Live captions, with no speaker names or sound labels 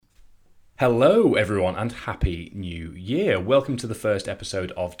Hello, everyone, and Happy New Year. Welcome to the first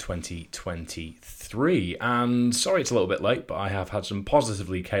episode of 2023. And sorry it's a little bit late, but I have had some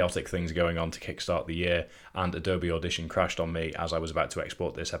positively chaotic things going on to kickstart the year, and Adobe Audition crashed on me as I was about to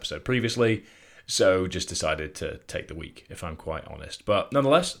export this episode previously. So just decided to take the week, if I'm quite honest. But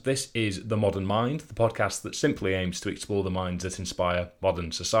nonetheless, this is The Modern Mind, the podcast that simply aims to explore the minds that inspire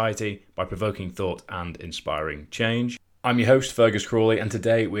modern society by provoking thought and inspiring change. I'm your host, Fergus Crawley, and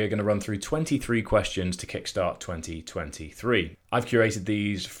today we're going to run through 23 questions to kickstart 2023. I've curated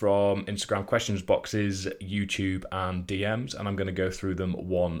these from Instagram questions boxes, YouTube, and DMs, and I'm going to go through them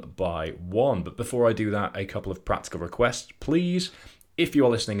one by one. But before I do that, a couple of practical requests. Please, if you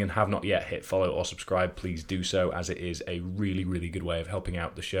are listening and have not yet hit follow or subscribe, please do so, as it is a really, really good way of helping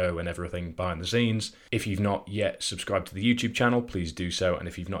out the show and everything behind the scenes. If you've not yet subscribed to the YouTube channel, please do so. And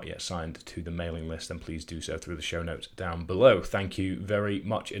if you've not yet signed to the mailing list, then please do so through the show notes down below. Thank you very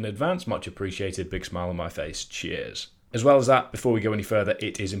much in advance. Much appreciated. Big smile on my face. Cheers. As well as that, before we go any further,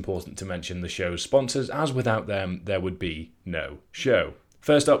 it is important to mention the show's sponsors, as without them, there would be no show.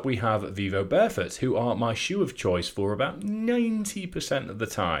 First up, we have Vivo Barefoot, who are my shoe of choice for about 90% of the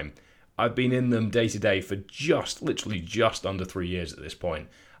time. I've been in them day to day for literally just under 3 years at this point,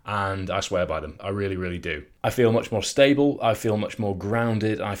 and I swear by them. I really, really do. I feel much more stable, I feel much more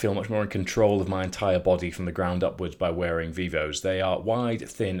grounded, I feel much more in control of my entire body from the ground upwards by wearing Vivos. They are wide,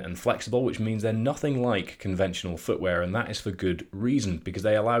 thin, and flexible, which means they're nothing like conventional footwear, and that is for good reason, because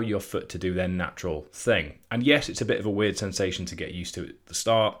they allow your foot to do their natural thing. And yes, it's a bit of a weird sensation to get used to at the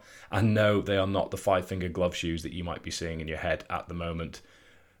start, and no, they are not the five-finger glove shoes that you might be seeing in your head at the moment.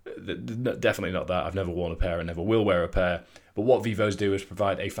 Definitely not that. I've never worn a pair and never will wear a pair. But what Vivos do is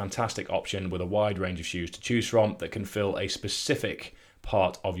provide a fantastic option with a wide range of shoes to choose from that can fill a specific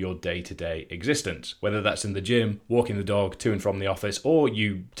part of your day-to-day existence. Whether that's in the gym, walking the dog, to and from the office, or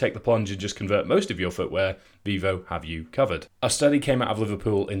you take the plunge and just convert most of your footwear, Vivo have you covered. A study came out of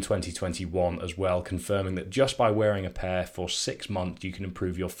Liverpool in 2021 as well, confirming that just by wearing a pair for 6 months, you can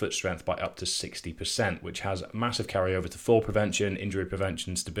improve your foot strength by up to 60%, which has massive carryover to fall prevention, injury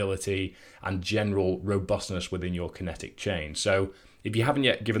prevention, stability, and general robustness within your kinetic chain. So if you haven't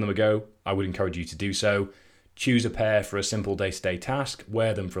yet given them a go, I would encourage you to do so. Choose a pair for a simple day-to-day task,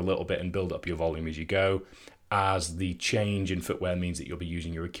 wear them for a little bit and build up your volume as you go, as the change in footwear means that you'll be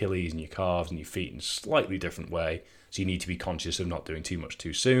using your Achilles and your calves and your feet in a slightly different way, so you need to be conscious of not doing too much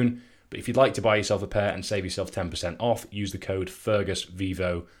too soon. But if you'd like to buy yourself a pair and save yourself 10% off, use the code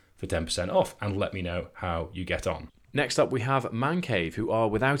FergusVivo for 10% off and let me know how you get on. Next up, we have Man Cave, who are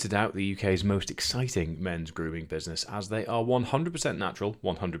without a doubt the UK's most exciting men's grooming business, as they are 100% natural,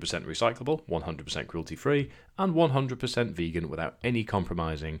 100% recyclable, 100% cruelty-free, and 100% vegan without any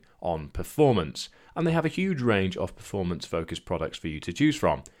compromising on performance. And they have a huge range of performance-focused products for you to choose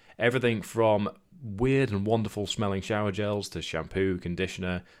from. Everything from weird and wonderful smelling shower gels to shampoo,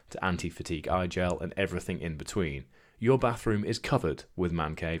 conditioner, to anti-fatigue eye gel, and everything in between. Your bathroom is covered with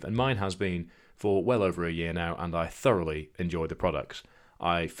Man Cave, and mine has been for well over a year now, and I thoroughly enjoy the products.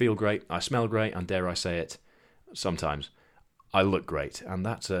 I feel great, I smell great, and dare I say it, sometimes I look great, and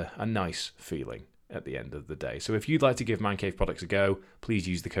that's a nice feeling at the end of the day. So if you'd like to give Man Cave products a go, please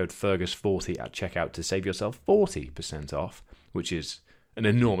use the code Fergus40 at checkout to save yourself 40% off, which is an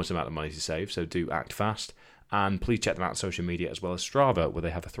enormous amount of money to save, so do act fast. And please check them out on social media as well as Strava, where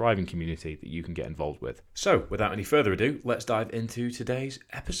they have a thriving community that you can get involved with. So, without any further ado, let's dive into today's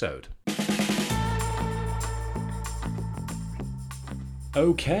episode.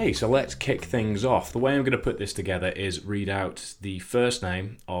 Okay, so let's kick things off. The way I'm going to put this together is read out the first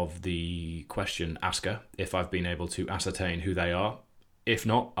name of the question asker, if I've been able to ascertain who they are. If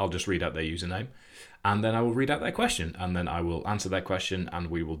not, I'll just read out their username, and then I will read out their question, and then I will answer their question, and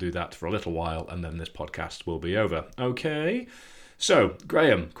we will do that for a little while, and then this podcast will be over. Okay, so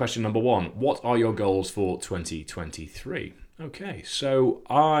Graham, question number 1. What are your goals for 2023? Okay, so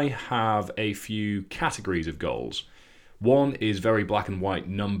I have a few categories of goals. One is very black and white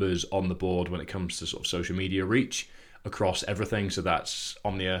numbers on the board when it comes to sort of social media reach across everything. So that's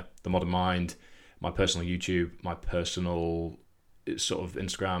Omnia, The Modern Mind, my personal YouTube, my personal sort of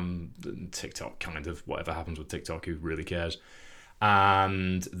Instagram, TikTok, kind of whatever happens with TikTok, who really cares?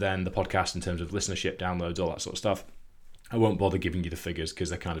 And then the podcast in terms of listenership, downloads, all that sort of stuff. I won't bother giving you the figures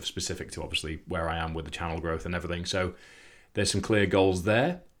because they're kind of specific to obviously where I am with the channel growth and everything. So there's some clear goals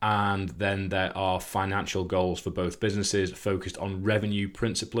there. And then there are financial goals for both businesses focused on revenue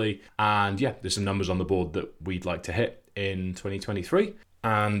principally. And yeah, there's some numbers on the board that we'd like to hit in 2023.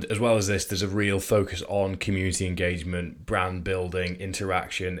 And as well as this, there's a real focus on community engagement, brand building,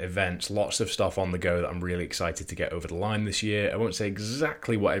 interaction, events, lots of stuff on the go that I'm really excited to get over the line this year. I won't say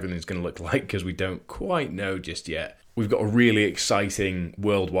exactly what everything's going to look like because we don't quite know just yet. We've got a really exciting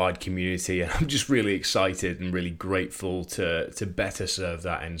worldwide community, and I'm just really excited and really grateful to better serve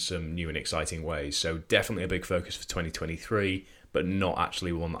that in some new and exciting ways. So definitely a big focus for 2023, but not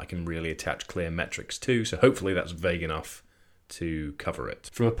actually one that I can really attach clear metrics to. So hopefully that's vague enough to cover it.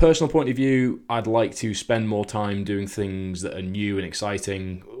 From a personal point of view, I'd like to spend more time doing things that are new and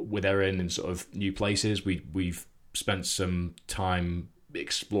exciting with Erin in sort of new places. We've spent some time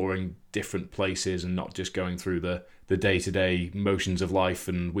exploring different places and not just going through the day-to-day motions of life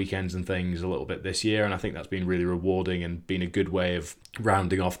and weekends and things a little bit this year, and I think that's been really rewarding and been a good way of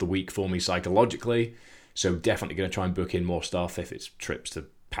rounding off the week for me psychologically. So definitely going to try and book in more stuff if it's trips to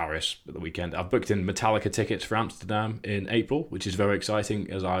Paris at the weekend. I've booked in Metallica tickets for Amsterdam in April, which is very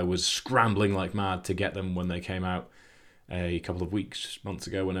exciting as I was scrambling like mad to get them when they came out a couple of months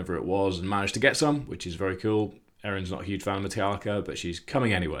ago, whenever it was, and managed to get some, which is very cool. Erin's not a huge fan of Metallica, but she's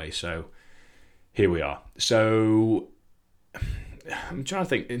coming anyway, so here we are. So I'm trying to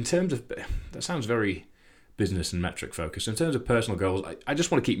think, in terms of, that sounds very business and metric focused. In terms of personal goals, I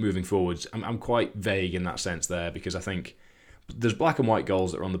just want to keep moving forwards. I'm quite vague in that sense there, because I think there's black and white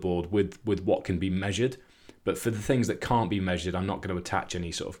goals that are on the board with what can be measured, but for the things that can't be measured, I'm not going to attach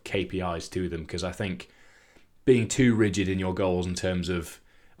any sort of KPIs to them, because I think being too rigid in your goals in terms of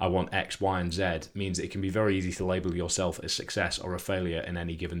I want X, Y, and Z means that it can be very easy to label yourself as success or a failure in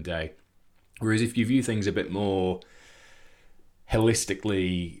any given day. Whereas if you view things a bit more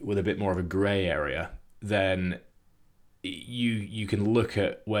holistically with a bit more of a grey area, then you can look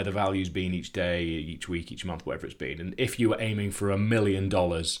at where the value's been each day, each week, each month, whatever it's been. And if you were aiming for $1 million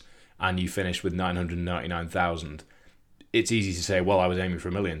and you finished with 999,000, it's easy to say, well, I was aiming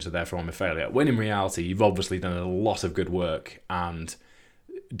for $1 million, so therefore I'm a failure. When in reality, you've obviously done a lot of good work and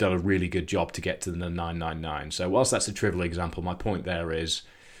done a really good job to get to the 999. So whilst that's a trivial example, my point there is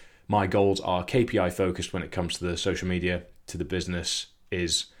my goals are KPI focused when it comes to the social media, to the business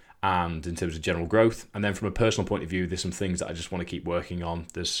and in terms of general growth. And then from a personal point of view, there's some things that I just want to keep working on.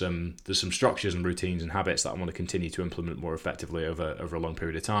 There's some structures and routines and habits that I want to continue to implement more effectively over a long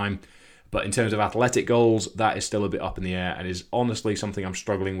period of time. But in terms of athletic goals, that is still a bit up in the air and is honestly something I'm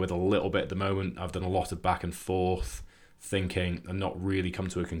struggling with a little bit at the moment. I've done a lot of back and forth thinking and not really come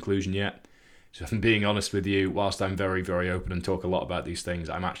to a conclusion yet. So if I'm being honest with you, whilst I'm very, very open and talk a lot about these things,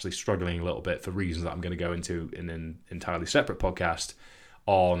 I'm actually struggling a little bit for reasons that I'm going to go into in an entirely separate podcast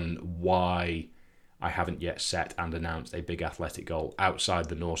on why I haven't yet set and announced a big athletic goal outside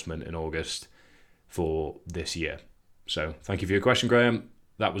the Norseman in August for this year. So thank you for your question, Graham.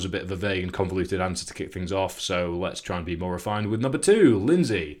 That was a bit of a vague and convoluted answer to kick things off, so let's try and be more refined with number 2.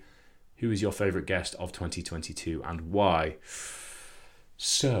 Lindsay, who is your favourite guest of 2022 and why?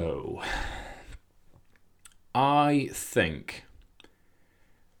 So, I think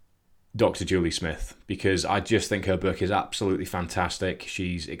Dr. Julie Smith, because I just think her book is absolutely fantastic.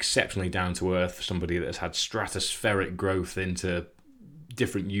 She's exceptionally down to earth, somebody that's had stratospheric growth into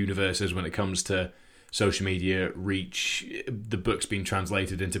different universes when it comes to social media reach. The book's been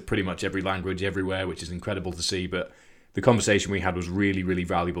translated into pretty much every language everywhere, which is incredible to see. But the conversation we had was really, really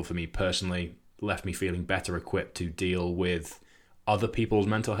valuable for me personally, left me feeling better equipped to deal with other people's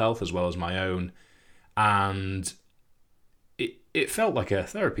mental health as well as my own. And it felt like a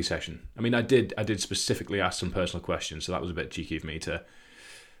therapy session. I mean, I did specifically ask some personal questions, so that was a bit cheeky of me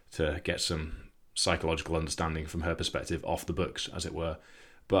to get some psychological understanding from her perspective off the books, as it were.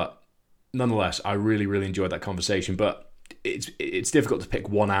 But nonetheless, I really, really enjoyed that conversation. But it's difficult to pick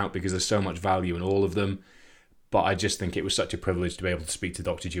one out because there's so much value in all of them. But I just think it was such a privilege to be able to speak to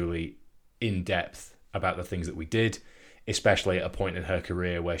Dr. Julie in depth about the things that we did, especially at a point in her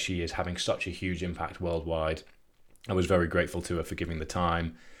career where she is having such a huge impact worldwide. I was very grateful to her for giving the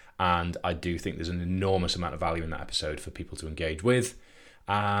time, and I do think there's an enormous amount of value in that episode for people to engage with.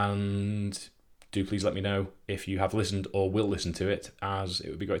 And do please let me know if you have listened or will listen to it, as it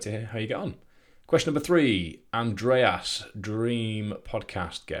would be great to hear how you get on. Question number 3, Andreas, dream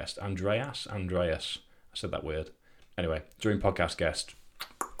podcast guest. Andreas? I said that weird. Anyway, dream podcast guest.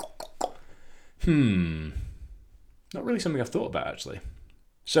 Not really something I've thought about, actually.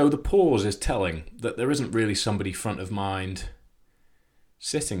 So the pause is telling that there isn't really somebody front of mind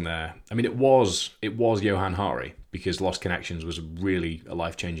sitting there. I mean, it was Johan Hari, because Lost Connections was really a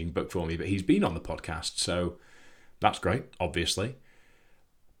life-changing book for me, but he's been on the podcast, so that's great, obviously.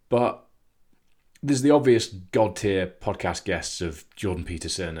 But there's the obvious god-tier podcast guests of Jordan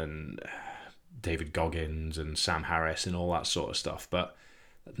Peterson and David Goggins and Sam Harris and all that sort of stuff, but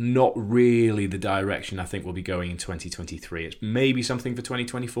not really the direction I think we'll be going in 2023. It's maybe something for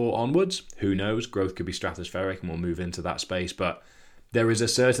 2024 onwards. Who knows? Growth could be stratospheric and we'll move into that space. But there is a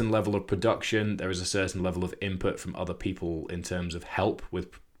certain level of production. There is a certain level of input from other people in terms of help with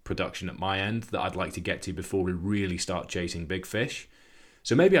production at my end that I'd like to get to before we really start chasing big fish.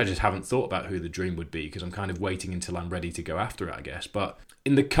 So maybe I just haven't thought about who the dream would be because I'm kind of waiting until I'm ready to go after it, I guess. But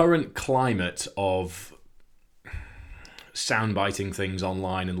in the current climate of soundbiting things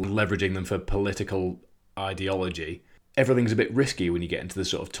online and leveraging them for political ideology, everything's a bit risky when you get into the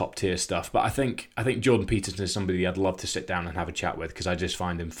sort of top tier stuff. But I think Jordan Peterson is somebody I'd love to sit down and have a chat with because I just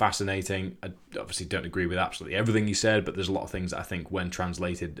find him fascinating. I obviously don't agree with absolutely everything he said, but there's a lot of things that I think when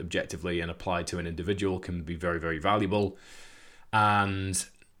translated objectively and applied to an individual can be very, very valuable. And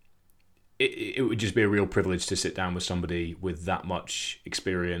it would just be a real privilege to sit down with somebody with that much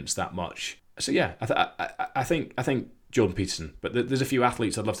experience, that much. So yeah, I think Jordan Peterson, but there's a few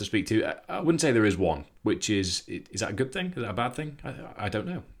athletes I'd love to speak to. I wouldn't say there is one, which is that a good thing? Is that a bad thing? I don't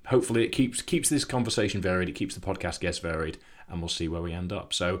know. Hopefully it keeps this conversation varied, it keeps the podcast guests varied, and we'll see where we end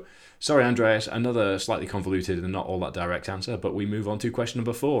up. So, sorry Andreas, another slightly convoluted and not all that direct answer, but we move on to question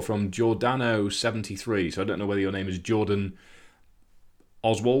number 4 from Giordano73. So I don't know whether your name is Jordan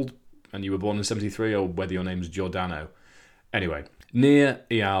Oswald and you were born in 73 or whether your name is Giordano. Anyway, Nir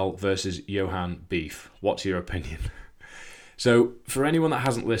Eyal versus Johan Beef. What's your opinion? So, for anyone that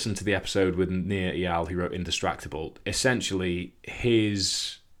hasn't listened to the episode with Nir Eyal, who wrote Indistractable, essentially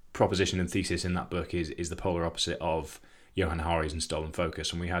his proposition and thesis in that book is the polar opposite of Johan Hari's and Stolen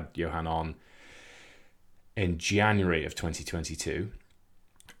Focus. And we had Johan on in January of 2022,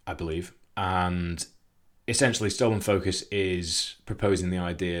 I believe. And essentially, Stolen Focus is proposing the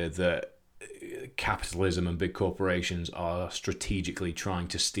idea that capitalism and big corporations are strategically trying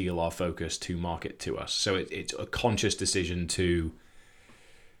to steal our focus to market to us. So it's a conscious decision to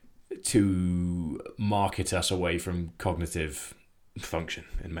market us away from cognitive function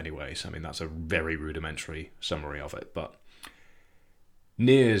in many ways. I mean, that's a very rudimentary summary of it. But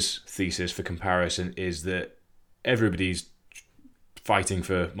Nir's thesis for comparison is that everybody's fighting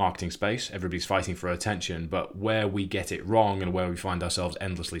for marketing space, everybody's fighting for attention, but where we get it wrong and where we find ourselves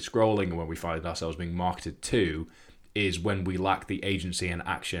endlessly scrolling and where we find ourselves being marketed to is when we lack the agency and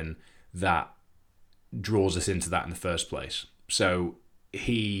action that draws us into that in the first place. So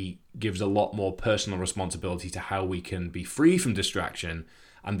he gives a lot more personal responsibility to how we can be free from distraction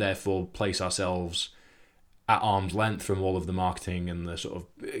and therefore place ourselves at arm's length from all of the marketing and the sort of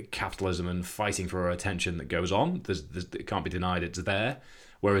capitalism and fighting for our attention that goes on. It can't be denied it's there.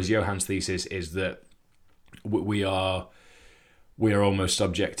 Whereas Johann's thesis is that we are almost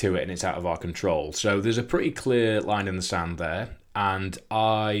subject to it and it's out of our control. So there's a pretty clear line in the sand there. And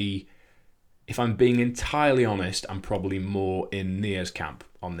if I'm being entirely honest, I'm probably more in Nir's camp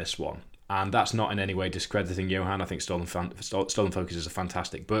on this one. And that's not in any way discrediting Johan. I think Stolen Focus is a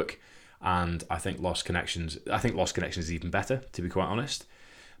fantastic book. And I think Lost Connections is even better, to be quite honest.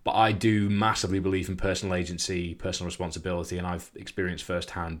 But I do massively believe in personal agency, personal responsibility, and I've experienced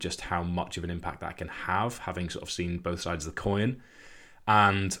firsthand just how much of an impact that can have, having sort of seen both sides of the coin.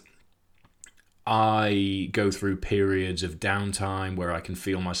 And I go through periods of downtime where I can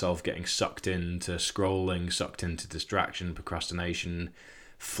feel myself getting sucked into scrolling, sucked into distraction, procrastination,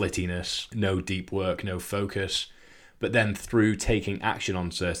 flittiness, no deep work, no focus. But then through taking action on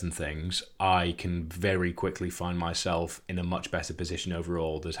certain things, I can very quickly find myself in a much better position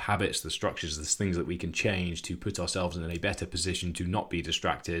overall. There's habits, there's structures, there's things that we can change to put ourselves in a better position to not be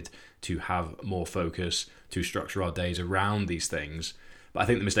distracted, to have more focus, to structure our days around these things. But I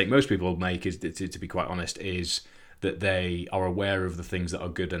think the mistake most people make, is, to be quite honest, is that they are aware of the things that are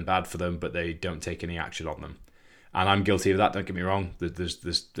good and bad for them, but they don't take any action on them. And I'm guilty of that, don't get me wrong.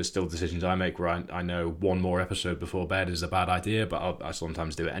 There's still decisions I make where I know one more episode before bed is a bad idea, but I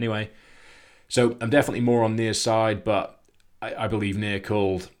sometimes do it anyway. So I'm definitely more on Nir's side, but I believe Nir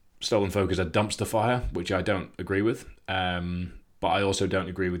called Stolen Focus a dumpster fire, which I don't agree with. But I also don't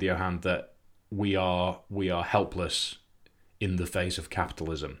agree with Johan that we are helpless in the face of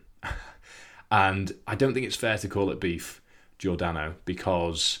capitalism. And I don't think it's fair to call it beef, Giordano,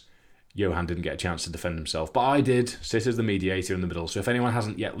 because Johan didn't get a chance to defend himself, but I did sit as the mediator in the middle. So if anyone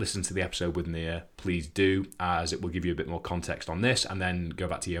hasn't yet listened to the episode with Nir, please do, as it will give you a bit more context on this, and then go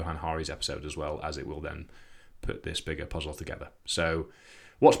back to Johan Hari's episode as well, as it will then put this bigger puzzle together. So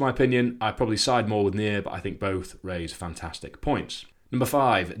what's my opinion? I probably side more with Nir, but I think both raise fantastic points. Number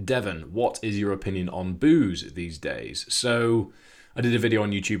 5, Devon, what is your opinion on booze these days? So I did a video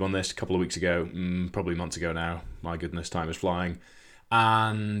on YouTube on this a couple of weeks ago, probably months ago now. My goodness, time is flying.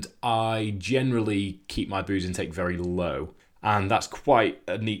 And I generally keep my booze intake very low. And that's quite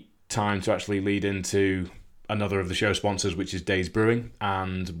a neat time to actually lead into another of the show sponsors, which is Days Brewing,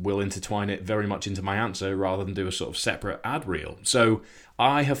 and we'll intertwine it very much into my answer rather than do a sort of separate ad reel. So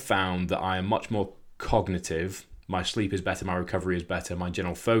I have found that I am much more cognitive. My sleep is better, my recovery is better, my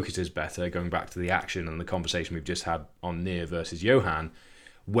general focus is better, going back to the action and the conversation we've just had on Nir versus Johan,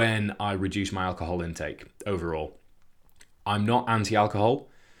 when I reduce my alcohol intake overall. I'm not anti-alcohol.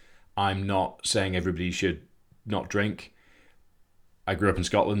 I'm not saying everybody should not drink. I grew up in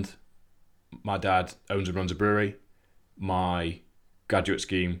Scotland. My dad owns and runs a brewery. My graduate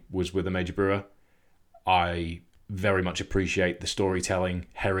scheme was with a major brewer. I very much appreciate the storytelling,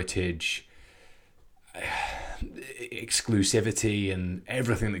 heritage, exclusivity, and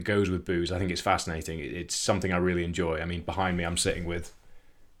everything that goes with booze. I think it's fascinating. It's something I really enjoy. I mean, behind me, I'm sitting with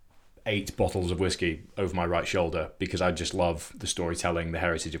 8 bottles of whiskey over my right shoulder because I just love the storytelling, the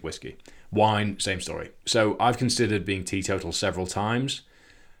heritage of whiskey. Wine, same story. So I've considered being teetotal several times,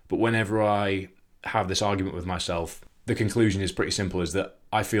 but whenever I have this argument with myself, the conclusion is pretty simple, is that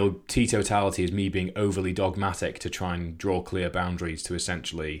I feel teetotality is me being overly dogmatic to try and draw clear boundaries to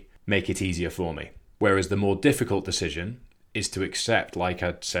essentially make it easier for me. Whereas the more difficult decision is to accept, like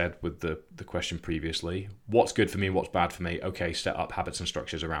I said with the question previously, what's good for me, what's bad for me. Okay, set up habits and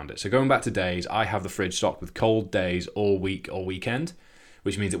structures around it. So going back to days, I have the fridge stocked with cold days all week, all weekend,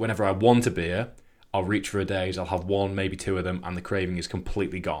 which means that whenever I want a beer, I'll reach for a days, I'll have one, maybe 2 of them, and the craving is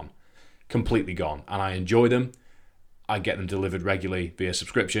completely gone. Completely gone. And I enjoy them. I get them delivered regularly via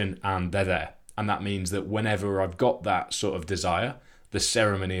subscription, and they're there. And that means that whenever I've got that sort of desire, the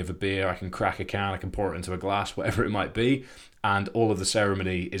ceremony of a beer, I can crack a can, I can pour it into a glass, whatever it might be, and all of the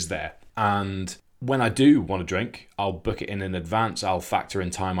ceremony is there. And when I do want to drink, I'll book it in advance. I'll factor in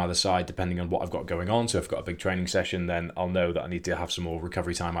time either side depending on what I've got going on. So if I've got a big training session, then I'll know that I need to have some more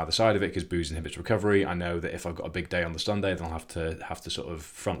recovery time either side of it because booze inhibits recovery. I know that if I've got a big day on the Sunday, then I'll have to sort of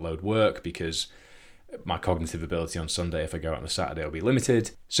front load work because my cognitive ability on Sunday, if I go out on a Saturday, will be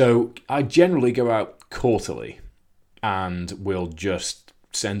limited. So I generally go out quarterly and will just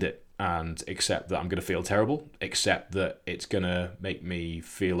send it and accept that I'm going to feel terrible, accept that it's going to make me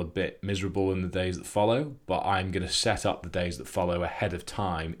feel a bit miserable in the days that follow, but I'm going to set up the days that follow ahead of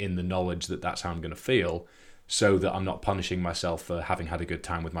time in the knowledge that that's how I'm going to feel, so that I'm not punishing myself for having had a good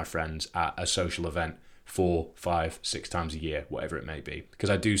time with my friends at a social event 4, 5, 6 times a year, whatever it may be. Because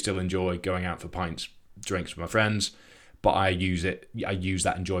I do still enjoy going out for pints, drinks with my friends, but I use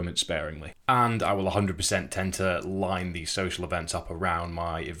that enjoyment sparingly. And I will 100% tend to line these social events up around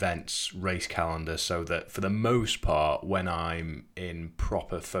my events race calendar so that for the most part, when I'm in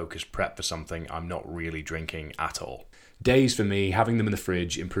proper focused prep for something, I'm not really drinking at all. Days for me, having them in the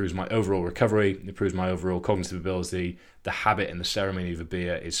fridge improves my overall recovery, improves my overall cognitive ability. The habit and the ceremony of a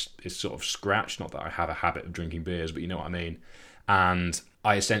beer is sort of scratched. Not that I have a habit of drinking beers, but you know what I mean. And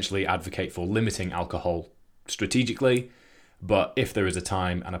I essentially advocate for limiting alcohol strategically, but if there is a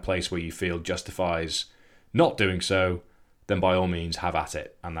time and a place where you feel justifies not doing so, then by all means have at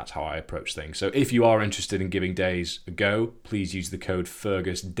it, and that's how I approach things. So if you are interested in giving days a go, please use the code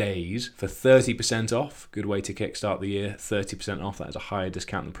FergusDays for 30% off. Good way to kickstart the year, 30% off. That is a higher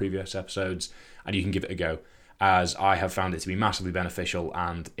discount than previous episodes, and you can give it a go, as I have found it to be massively beneficial,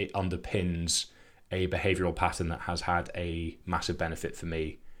 and it underpins a behavioural pattern that has had a massive benefit for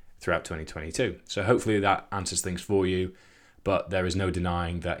me throughout 2022. So hopefully that answers things for you, but there is no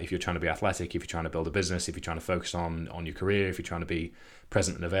denying that if you're trying to be athletic, if you're trying to build a business, if you're trying to focus on your career, if you're trying to be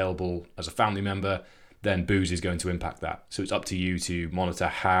present and available as a family member, then booze is going to impact that. So it's up to you to monitor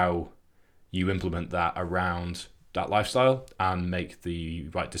how you implement that around that lifestyle and make the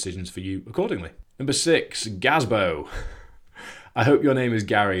right decisions for you accordingly. Number 6, Gazbo. I hope your name is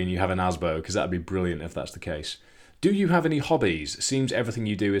Gary and you have an Asbo, because that'd be brilliant if that's the case. Do you have any hobbies? Seems everything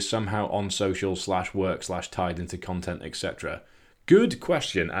you do is somehow on social /work /tied into content, etc. Good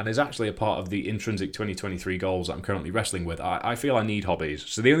question, and is actually a part of the intrinsic 2023 goals that I'm currently wrestling with. I feel I need hobbies.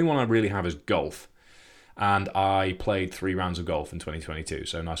 So the only one I really have is golf. And I played 3 rounds of golf in 2022,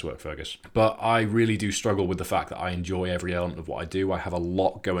 so nice work, Fergus. But I really do struggle with the fact that I enjoy every element of what I do. I have a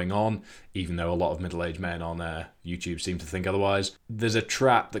lot going on, even though a lot of middle-aged men on YouTube seem to think otherwise. There's a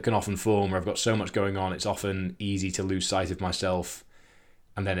trap that can often form where I've got so much going on, it's often easy to lose sight of myself,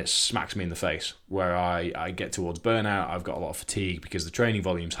 and then it smacks me in the face, where I get towards burnout. I've got a lot of fatigue because the training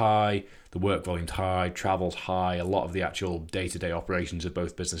volume's high, the work volume's high, travel's high, a lot of the actual day-to-day operations of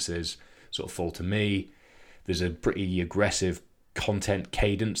both businesses sort of fall to me. There's a pretty aggressive content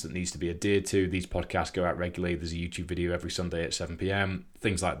cadence that needs to be adhered to. These podcasts go out regularly. There's a YouTube video every Sunday at 7 p.m,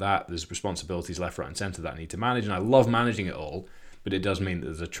 things like that. There's responsibilities left, right, and centre that I need to manage, and I love managing it all. but it does mean that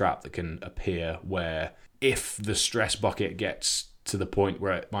there's a trap that can appear where if the stress bucket gets to the point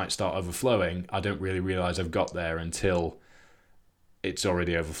where it might start overflowing, I don't really realise I've got there until it's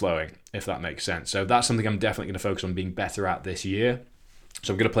already overflowing, if that makes sense. So that's something I'm definitely going to focus on being better at this year.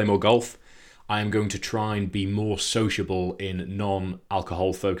 So I'm going to play more golf. I am going to try and be more sociable in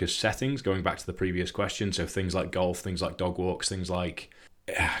non-alcohol focused settings, going back to the previous question. So things like golf, things like dog walks, things like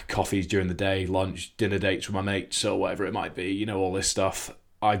coffees during the day, lunch, dinner dates with my mates, or whatever it might be, all this stuff.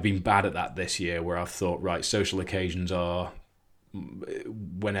 I've been bad at that this year, where I've thought, right, social occasions are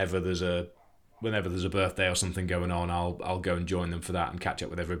whenever there's a birthday or something going on, I'll go and join them for that and catch up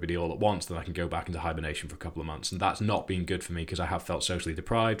with everybody all at once. Then I can go back into hibernation for a couple of months. And that's not been good for me because I have felt socially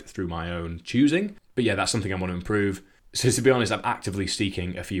deprived through my own choosing. But yeah, that's something I want to improve. So to be honest, I'm actively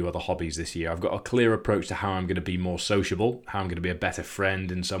seeking a few other hobbies this year. I've got a clear approach to how I'm going to be more sociable, how I'm going to be a better friend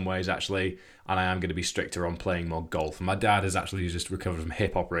in some ways actually, and I am going to be stricter on playing more golf. And my dad has actually just recovered from a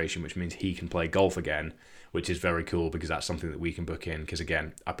hip operation, which means he can play golf again, which is very cool because that's something that we can book in. Because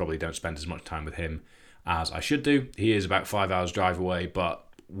again, I probably don't spend as much time with him as I should do. He is about 5 hours drive away, but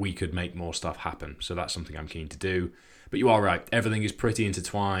we could make more stuff happen. So that's something I'm keen to do. But you are right, everything is pretty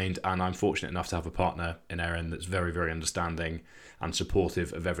intertwined, and I'm fortunate enough to have a partner in Erin that's very, very understanding and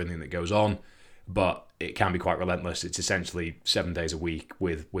supportive of everything that goes on. But it can be quite relentless. It's essentially 7 days a week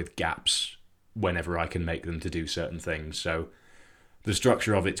with gaps whenever I can make them to do certain things. So the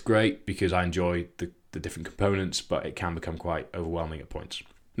structure of it's great because I enjoy the different components, but it can become quite overwhelming at points.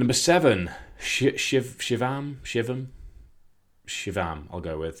 Number 7, Shivam, I'll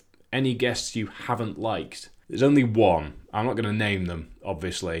go with. Any guests you haven't liked? There's only one. I'm not going to name them,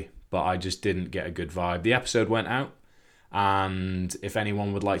 obviously, but I just didn't get a good vibe. The episode went out, and if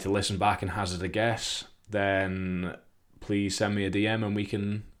anyone would like to listen back and hazard a guess, then please send me a DM and we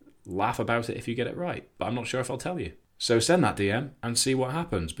can laugh about it if you get it right. But I'm not sure if I'll tell you. So send that DM and see what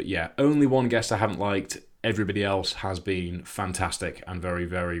happens. But yeah, only one guest I haven't liked. Everybody else has been fantastic and very,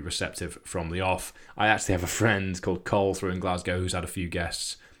 very receptive from the off. I actually have a friend called Cole through in Glasgow who's had a few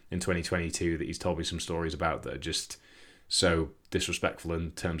guests in 2022 that he's told me some stories about that are just so disrespectful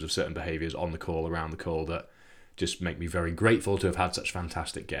in terms of certain behaviours on the call, around the call, that just make me very grateful to have had such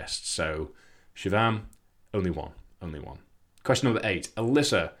fantastic guests. So, Shivam, only one. Question number 8.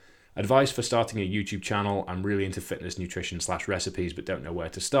 Alyssa, advice for starting a YouTube channel. I'm really into fitness, nutrition / recipes, but don't know where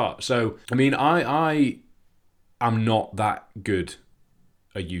to start. So, I mean, I am not that good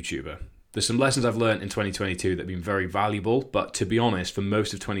a YouTuber. There's some lessons I've learned in 2022 that have been very valuable, but to be honest, for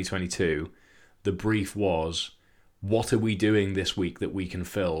most of 2022, the brief was, what are we doing this week that we can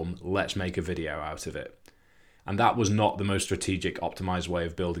film? Let's make a video out of it. And that was not the most strategic, optimized way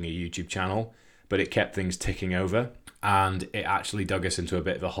of building a YouTube channel, but it kept things ticking over, and it actually dug us into a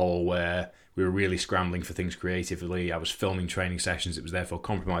bit of a hole where we were really scrambling for things creatively. I was filming training sessions. It was therefore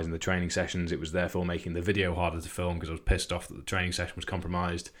compromising the training sessions. It was therefore making the video harder to film because I was pissed off that the training session was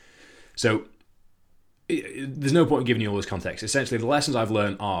compromised. So there's no point in giving you all this context. Essentially, the lessons I've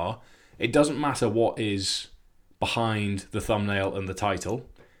learned are, it doesn't matter what is behind the thumbnail and the title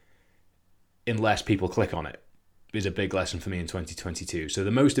unless people click on it, is a big lesson for me in 2022. So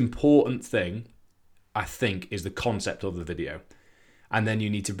the most important thing, I think, is the concept of the video. And then you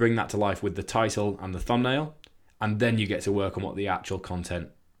need to bring that to life with the title and the thumbnail, and then you get to work on what the actual content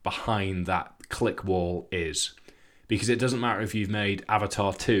behind that click wall is. Because it doesn't matter if you've made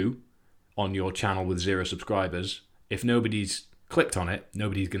Avatar 2 on your channel with 0 subscribers. If nobody's clicked on it,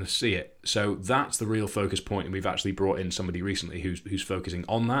 nobody's going to see it. So that's the real focus point, and we've actually brought in somebody recently who's focusing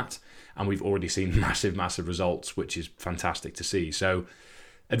on that, and we've already seen massive results, which is fantastic to see. So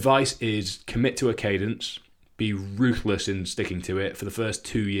advice is commit to a cadence, be ruthless in sticking to it. For the first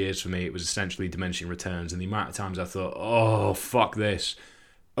 2 years for me, it was essentially diminishing returns, and the amount of times I thought, oh, fuck this,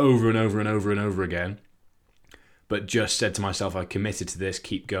 over and over again, but just said to myself, I committed to this,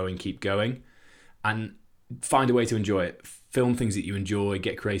 keep going, and find a way to enjoy it. Film things that you enjoy,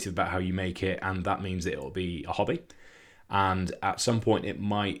 get creative about how you make it, and that means that it'll be a hobby. And at some point, it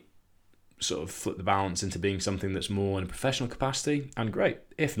might sort of flip the balance into being something that's more in a professional capacity, and great.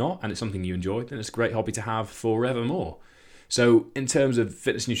 If not, and it's something you enjoy, then it's a great hobby to have forevermore. So in terms of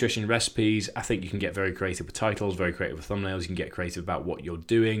fitness, nutrition, recipes, I think you can get very creative with titles, very creative with thumbnails. You can get creative about what you're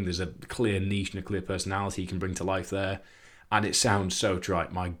doing. There's a clear niche and a clear personality you can bring to life there. And it sounds so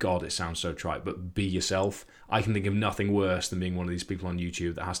trite. My God, it sounds so trite. But be yourself. I can think of nothing worse than being one of these people on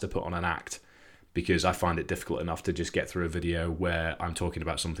YouTube that has to put on an act, because I find it difficult enough to just get through a video where I'm talking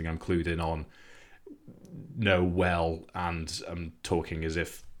about something I'm clued in on, know well, and I'm talking as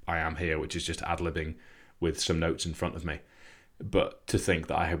if I am here, which is just ad-libbing with some notes in front of me. But to think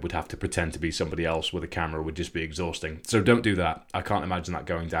that I would have to pretend to be somebody else with a camera would just be exhausting. So don't do that. I can't imagine that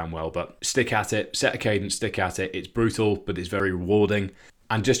going down well, but stick at it, set a cadence, stick at it. It's brutal, but it's very rewarding.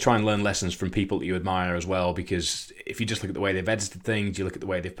 And just try and learn lessons from people that you admire as well, because if you just look at the way they've edited things, you look at the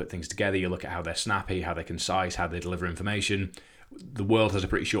way they've put things together, you look at how they're snappy, how they're concise, how they deliver information. The world has a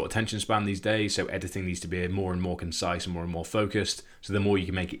pretty short attention span these days, so editing needs to be more and more concise and more focused. So the more you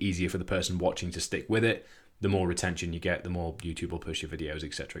can make it easier for the person watching to stick with it, the more retention you get, the more YouTube will push your videos,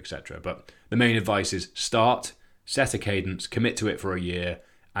 etc., etc. But the main advice is start, set a cadence, commit to it for a year,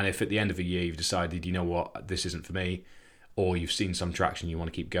 and if at the end of a year you've decided, you know what, this isn't for me, or you've seen some traction, you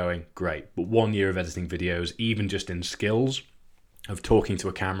want to keep going, great. But 1 year of editing videos, even just in skills of talking to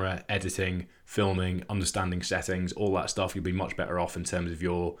a camera, editing, filming, understanding settings, all that stuff, you'll be much better off in terms of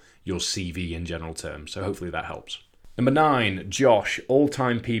your CV in general terms. So hopefully that helps. Number 9, Josh,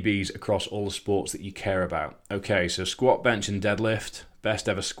 all-time PBs across all the sports that you care about. Okay, so squat, bench, and deadlift. Best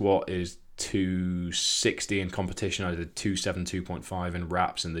ever squat is 260 in competition. I did 272.5 in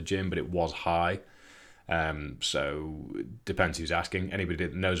reps in the gym, but it was high. So depends who's asking. Anybody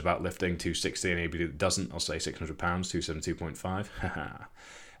that knows about lifting, 260. Anybody that doesn't, I'll say 600 pounds,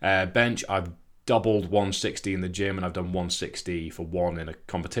 272.5. Bench, I've doubled 160 in the gym, and I've done 160 for one in a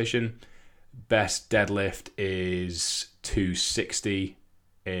competition. Best deadlift is 260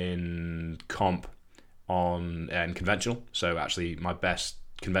 in comp and conventional. So actually my best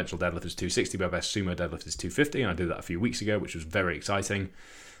conventional deadlift is 260, my best sumo deadlift is 250, and I did that a few weeks ago, which was very exciting.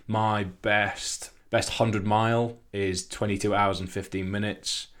 My best 100 mile is 22 hours and 15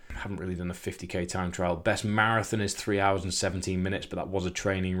 minutes. I haven't really done a 50k time trial. Best marathon is 3 hours and 17 minutes, but that was a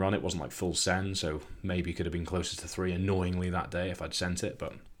training run. It wasn't like full send, so maybe could have been closer to 3 annoyingly that day if I'd sent it,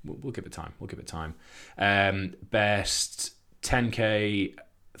 but we'll give it time. Best 10k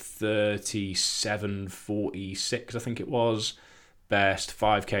 37:46, I think it was. Best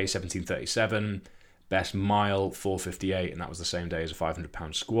 5k 17:37. Best mile 4:58, and that was the same day as a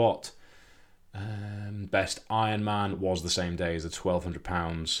 500-pound squat. Best Ironman was the same day as a 1,200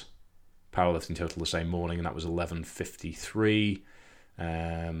 pounds powerlifting total the same morning, and that was 11:53.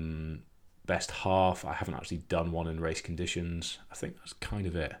 Best half, I haven't actually done one in race conditions. I think that's kind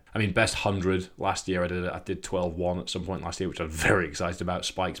of it. I mean, best 100 last year, I did 12:1 at some point last year, which I'm very excited about.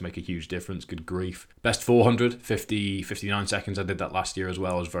 Spikes make a huge difference, good grief. Best 400, 59 seconds, I did that last year as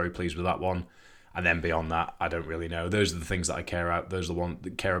well. I was very pleased with that one. And then beyond that, I don't really know. Those are the things that I care about. Those are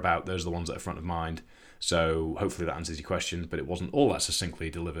the ones that are front of mind. So hopefully that answers your question, but it wasn't all that succinctly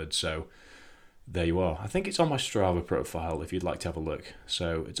delivered. So there you are. I think it's on my Strava profile if you'd like to have a look.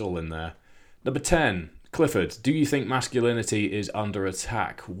 So it's all in there. Number 10, Clifford. Do you think masculinity is under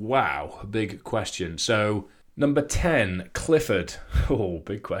attack? Wow, big question. So number 10, Clifford. Oh,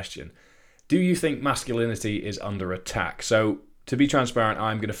 big question. Do you think masculinity is under attack? So to be transparent,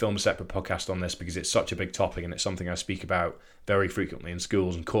 I'm going to film a separate podcast on this because it's such a big topic and it's something I speak about very frequently in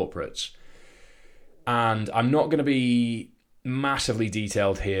schools and corporates. And I'm not going to be massively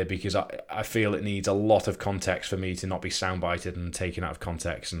detailed here because I feel it needs a lot of context for me to not be soundbited and taken out of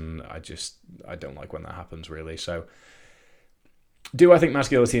context, and I don't like when that happens, really. So, do I think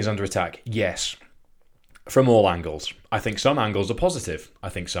masculinity is under attack? Yes. From all angles. I think some angles are positive. I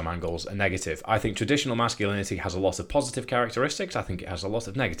think some angles are negative. I think traditional masculinity has a lot of positive characteristics. I think it has a lot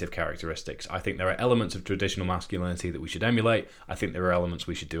of negative characteristics. I think there are elements of traditional masculinity that we should emulate. I think there are elements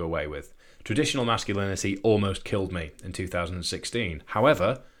we should do away with. Traditional masculinity almost killed me in 2016.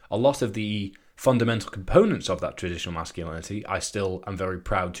 However, a lot of the fundamental components of that traditional masculinity I still am very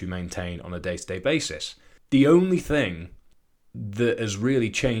proud to maintain on a day-to-day basis. The only thing that has really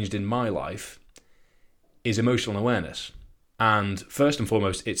changed in my life is emotional awareness. And first and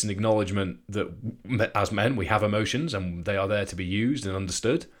foremost, it's an acknowledgement that as men, we have emotions and they are there to be used and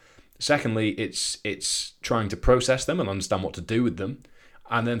understood. Secondly, it's trying to process them and understand what to do with them.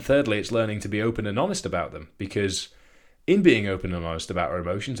 And then thirdly, it's learning to be open and honest about them, because in being open and honest about our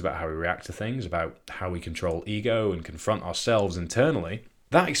emotions, about how we react to things, about how we control ego and confront ourselves internally,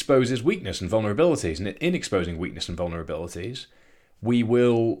 that exposes weakness and vulnerabilities. And in exposing weakness and vulnerabilities, we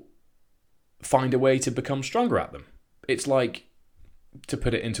will find a way to become stronger at them. It's like, to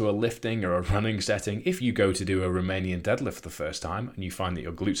put it into a lifting or a running setting, if you go to do a Romanian deadlift for the first time and you find that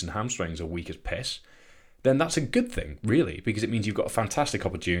your glutes and hamstrings are weak as piss, then that's a good thing, really, because it means you've got a fantastic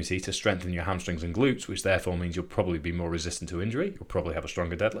opportunity to strengthen your hamstrings and glutes, which therefore means you'll probably be more resistant to injury, you'll probably have a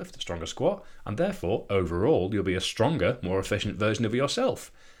stronger deadlift, a stronger squat, and therefore, overall, you'll be a stronger, more efficient version of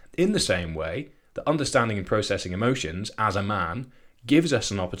yourself. In the same way, that understanding and processing emotions as a man gives us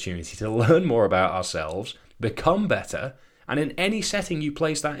an opportunity to learn more about ourselves, become better, and in any setting you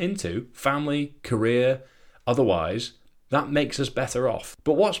place that into, family, career, otherwise, that makes us better off.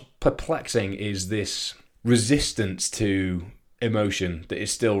 But what's perplexing is this resistance to emotion that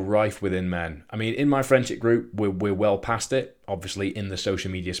is still rife within men. I mean, in my friendship group, we're well past it. Obviously, in the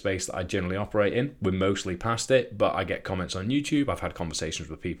social media space that I generally operate in, we're mostly past it, but I get comments on YouTube. I've had conversations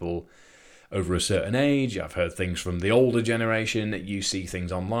with people over a certain age. I've heard things from the older generation. You see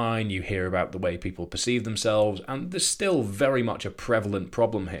things online, you hear about the way people perceive themselves, and there's still very much a prevalent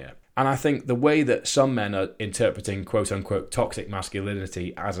problem here. And I think the way that some men are interpreting quote-unquote toxic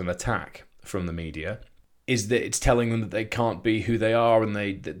masculinity as an attack from the media is that it's telling them that they can't be who they are and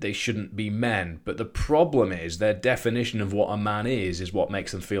that they shouldn't be men. But the problem is their definition of what a man is what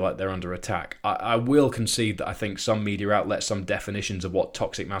makes them feel like they're under attack. I will concede that I think some media outlets, some definitions of what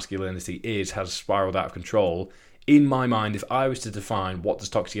toxic masculinity is has spiraled out of control. In my mind, if I was to define what does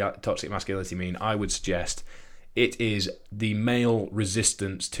toxic masculinity mean, I would suggest it is the male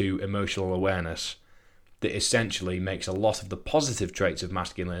resistance to emotional awareness that essentially makes a lot of the positive traits of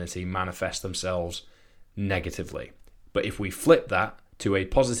masculinity manifest themselves negatively. But if we flip that to a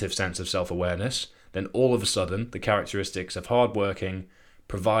positive sense of self-awareness, then all of a sudden the characteristics of hardworking,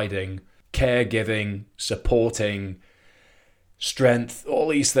 providing, caregiving, supporting, strength, all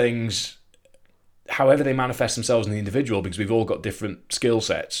these things, however they manifest themselves in the individual, because we've all got different skill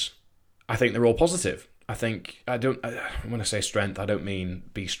sets, I think they're all positive. When I say strength, I don't mean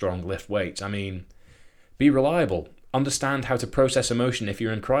be strong, lift weights. I mean, be reliable. Understand how to process emotion if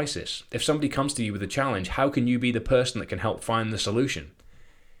you're in crisis. If somebody comes to you with a challenge, how can you be the person that can help find the solution?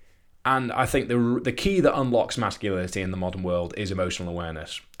 And I think the key that unlocks masculinity in the modern world is emotional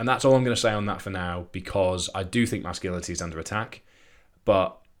awareness. And that's all I'm going to say on that for now, because I do think masculinity is under attack,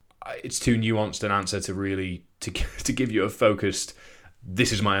 but it's too nuanced an answer to really to give you a focused,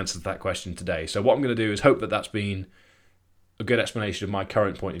 this is my answer to that question today. So what I'm going to do is hope that that's been a good explanation of my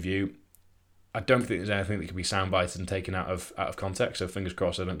current point of view. I don't think there's anything that can be soundbited and taken out of context, so fingers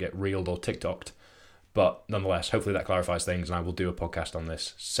crossed I don't get reeled or TikToked. But nonetheless, hopefully that clarifies things, and I will do a podcast on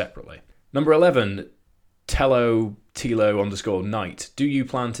this separately. Number 11, Tilo_Knight. Do you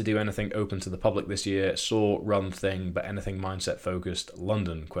plan to do anything open to the public this year? Saw run thing, but anything mindset focused?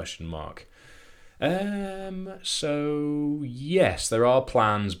 London ? So yes, there are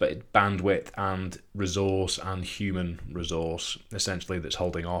plans, but it's bandwidth and resource and human resource essentially that's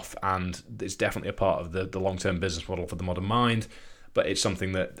holding off, and it's definitely a part of the long-term business model for the Modern Mind. But it's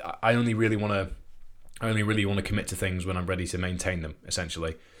something that I only really want to commit to things when I'm ready to maintain them,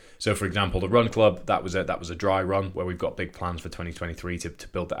 essentially. So, for example, the Run Club, that was a dry run where we've got big plans for 2023 to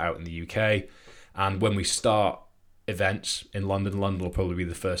build that out in the UK, and when we start events in London will probably be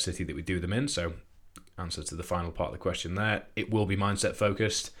the first city that we do them in. So, answer to the final part of the question there, it will be mindset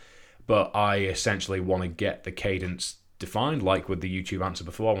focused, but I essentially want to get the cadence defined, like with the YouTube answer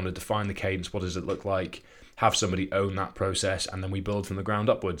before. I want to define the cadence. What does it look like? Have somebody own that process, and then we build from the ground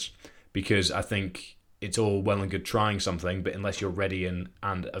upwards, because I think it's all well and good trying something, but unless you're ready and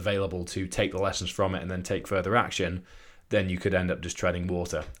available to take the lessons from it and then take further action, then you could end up just treading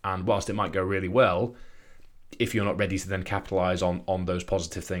water. And whilst it might go really well, if you're not ready to then capitalize on those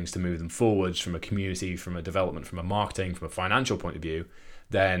positive things to move them forwards from a community, from a development, from a marketing, from a financial point of view,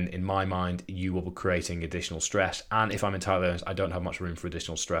 then in my mind, you will be creating additional stress. And if I'm entirely honest, I don't have much room for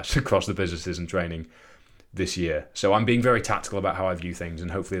additional stress across the businesses and training this year. So I'm being very tactical about how I view things, and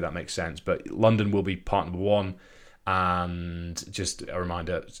hopefully that makes sense. But London will be part number 1. And just a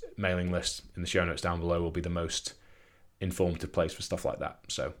reminder, mailing list in the show notes down below will be the most informative place for stuff like that.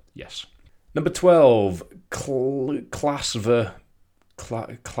 So yes. Number 12, Klasv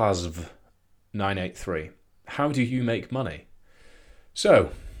 983. How do you make money?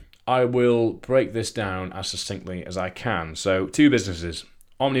 So I will break this down as succinctly as I can. So 2 businesses,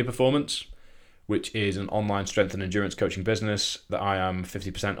 Omnia Performance, which is an online strength and endurance coaching business that I am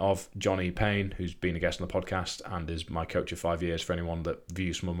 50% of. Johnny Payne, who's been a guest on the podcast and is my coach of 5 years, for anyone that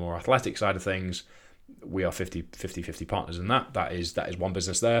views from a more athletic side of things, we are 50 partners in that. That is one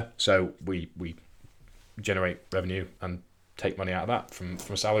business there. So we generate revenue and take money out of that from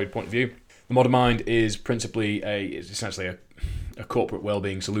a salaried point of view. The Modern Mind is principally is essentially a corporate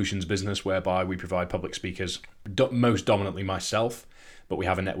wellbeing solutions business whereby we provide public speakers, most dominantly myself, but we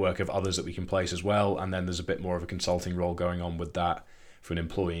have a network of others that we can place as well. And then there's a bit more of a consulting role going on with that for an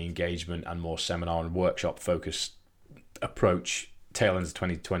employee engagement and more seminar and workshop focused approach tail end of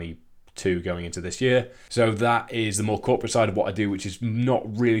 2022 going into this year. So that is the more corporate side of what I do, which is not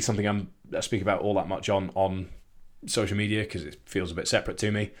really something I speak about all that much on social media because it feels a bit separate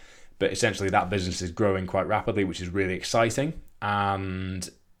to me. But essentially that business is growing quite rapidly, which is really exciting. And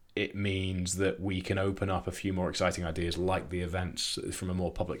it means that we can open up a few more exciting ideas like the events from a more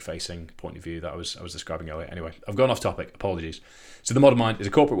public-facing point of view that I was describing earlier. Anyway, I've gone off topic. Apologies. So The Modern Mind is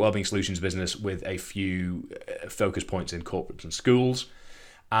a corporate wellbeing solutions business with a few focus points in corporates and schools.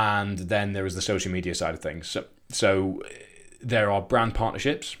 And then there is the social media side of things. So there are brand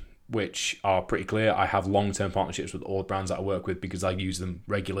partnerships, which are pretty clear. I have long-term partnerships with all the brands that I work with because I use them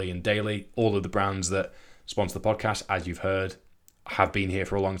regularly and daily. All of the brands that sponsor the podcast, as you've heard, have been here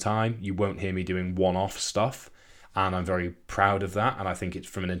for a long time. You won't hear me doing one-off stuff, and I'm very proud of that. And I think it's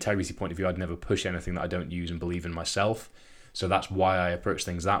from an integrity point of view, I'd never push anything that I don't use and believe in myself. So that's why I approach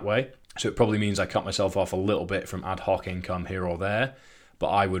things that way. So it probably means I cut myself off a little bit from ad hoc income here or there, but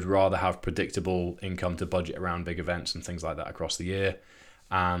I would rather have predictable income to budget around big events and things like that across the year.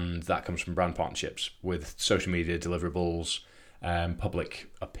 And that comes from brand partnerships with social media deliverables, public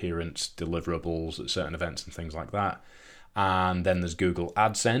appearance deliverables at certain events and things like that. And then there's Google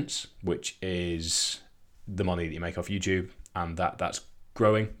AdSense, which is the money that you make off YouTube, and that's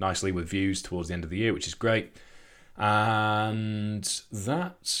growing nicely with views towards the end of the year, which is great. And is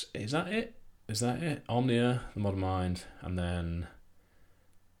that it? Omnia, The Modern Mind, and then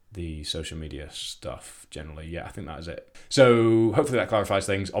the social media stuff generally. Yeah, I think that is it. So hopefully that clarifies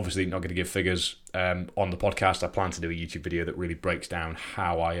things. Obviously not going to give figures on the podcast. I plan to do a YouTube video that really breaks down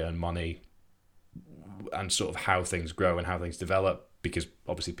how I earn money and sort of how things grow and how things develop, because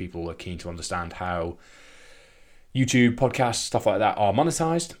obviously people are keen to understand how YouTube, podcasts, stuff like that are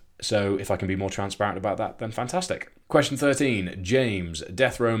monetized. So if I can be more transparent about that, then fantastic. Question 13, James,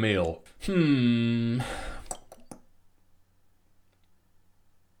 death row meal.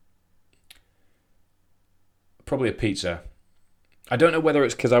 Probably a pizza. I don't know whether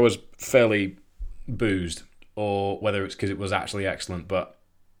it's because I was fairly boozed or whether it's because it was actually excellent, but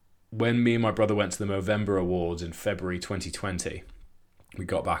when me and my brother went to the Movember Awards in February 2020, we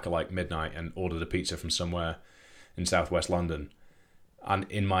got back at like midnight and ordered a pizza from somewhere in southwest London. And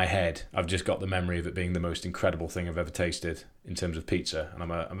in my head, I've just got the memory of it being the most incredible thing I've ever tasted in terms of pizza. And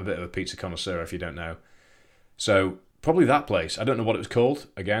I'm a bit of a pizza connoisseur, if you don't know. So probably that place. I don't know what it was called,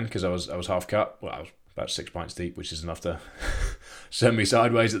 again, because I was half cut. Well, I was about 6 pints deep, which is enough to send me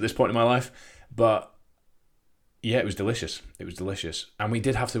sideways at this point in my life. But yeah, it was delicious. It was delicious. And we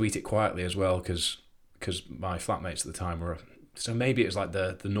did have to eat it quietly as well because my flatmates at the time were... So maybe it was like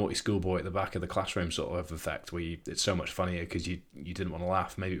the naughty schoolboy at the back of the classroom sort of effect where it's so much funnier because you didn't want to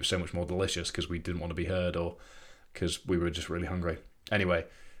laugh. Maybe it was so much more delicious because we didn't want to be heard or because we were just really hungry. Anyway,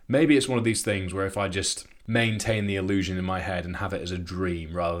 maybe it's one of these things where if I just maintain the illusion in my head and have it as a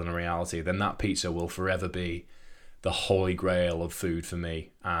dream rather than a reality, then that pizza will forever be the holy grail of food for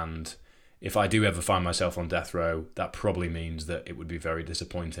me. And if I do ever find myself on death row, that probably means that it would be very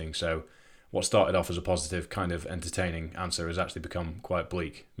disappointing. So what started off as a positive, kind of entertaining answer has actually become quite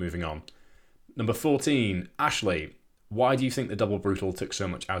bleak. Moving on. Number 14, Ashley. Why do you think the double brutal took so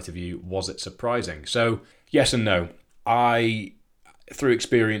much out of you? Was it surprising? So, yes and no. I, through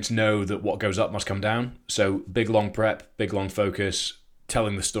experience, know that what goes up must come down. So, big long prep, big long focus,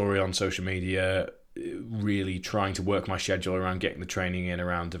 telling the story on social media, really trying to work my schedule around getting the training in,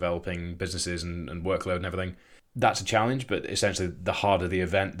 around developing businesses and workload and everything. That's a challenge, but essentially the harder the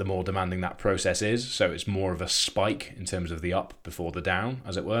event, the more demanding that process is. So it's more of a spike in terms of the up before the down,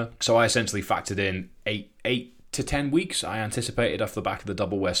 as it were. So I essentially factored in 8 to 10 weeks. I anticipated off the back of the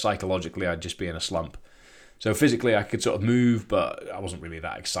double where psychologically I'd just be in a slump. So physically I could sort of move, but I wasn't really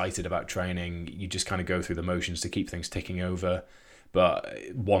that excited about training. You just kind of go through the motions to keep things ticking over.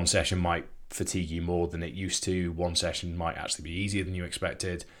 But one session might fatigue you more than it used to. One session might actually be easier than you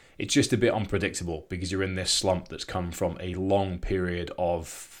expected. It's just a bit unpredictable because you're in this slump that's come from a long period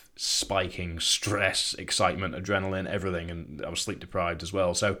of spiking stress, excitement, adrenaline, everything, and I was sleep deprived as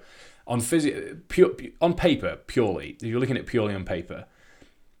well. So on paper, purely, if you're looking at purely on paper,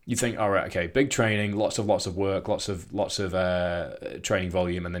 you think, all right, okay, big training, lots of work, lots of training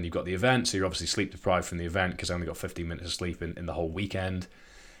volume, and then you've got the event, so you're obviously sleep deprived from the event because I only got 15 minutes of sleep in the whole weekend.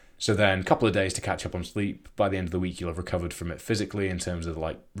 So then a couple of days to catch up on sleep. By the end of the week, you'll have recovered from it physically in terms of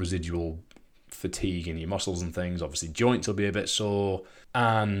like residual fatigue in your muscles and things. Obviously, joints will be a bit sore,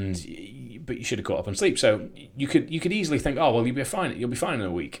 but you should have caught up on sleep. So you could easily think, oh well, you'll be fine in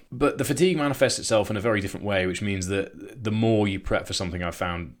a week. But the fatigue manifests itself in a very different way, which means that the more you prep for something, I've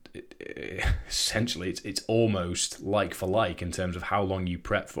found essentially it's almost like for like in terms of how long you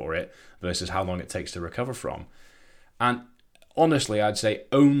prep for it versus how long it takes to recover from. And honestly, I'd say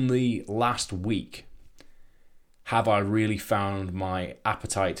only last week have I really found my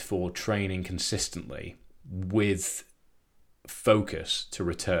appetite for training consistently with focus to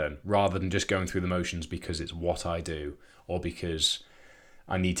return, rather than just going through the motions because it's what I do or because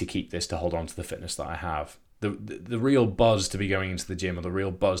I need to keep this to hold on to the fitness that I have. The real buzz to be going into the gym, or the real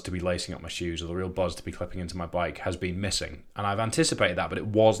buzz to be lacing up my shoes, or the real buzz to be clipping into my bike has been missing. And I've anticipated that, but it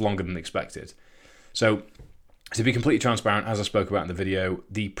was longer than expected. So to be completely transparent, as I spoke about in the video,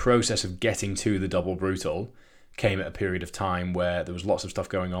 the process of getting to the Double Brutal came at a period of time where there was lots of stuff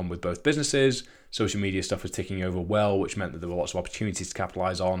going on with both businesses. Social media stuff was ticking over well, which meant that there were lots of opportunities to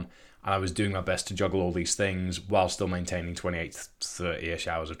capitalize on. And I was doing my best to juggle all these things while still maintaining 28 to 30-ish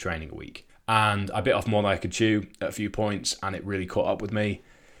hours of training a week. And I bit off more than I could chew at a few points, and it really caught up with me.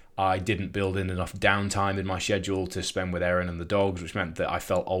 I didn't build in enough downtime in my schedule to spend with Erin and the dogs, which meant that I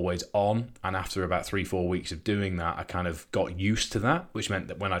felt always on. And after about 3-4 weeks of doing that, I kind of got used to that, which meant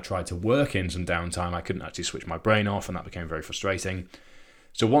that when I tried to work in some downtime, I couldn't actually switch my brain off, and that became very frustrating.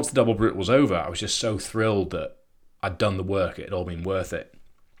 So once the Double Brutal was over, I was just so thrilled that I'd done the work. It had all been worth it.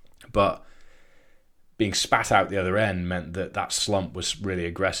 But being spat out the other end meant that that slump was really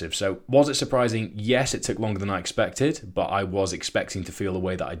aggressive. So was it surprising? Yes, it took longer than I expected, but I was expecting to feel the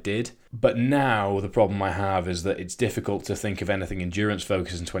way that I did. But now the problem I have is that it's difficult to think of anything endurance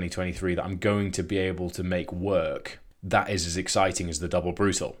focused in 2023 that I'm going to be able to make work that is as exciting as the Double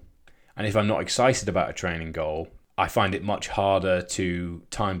Brutal. And if I'm not excited about a training goal, I find it much harder to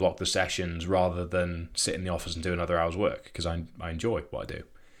time block the sessions rather than sit in the office and do another hour's work, because I enjoy what I do.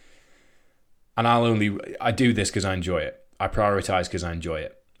 And I do this because I enjoy it. I prioritize because I enjoy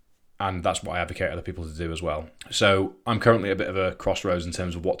it. And that's what I advocate other people to do as well. So I'm currently at a bit of a crossroads in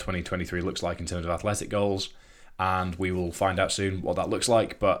terms of what 2023 looks like in terms of athletic goals. And we will find out soon what that looks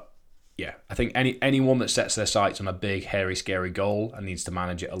like. But yeah, I think anyone that sets their sights on a big, hairy, scary goal and needs to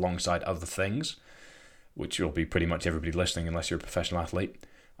manage it alongside other things, which will be pretty much everybody listening unless you're a professional athlete,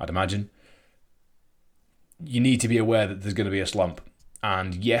 I'd imagine, you need to be aware that there's going to be a slump.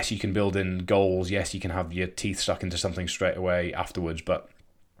 And yes, you can build in goals. Yes, you can have your teeth stuck into something straight away afterwards. But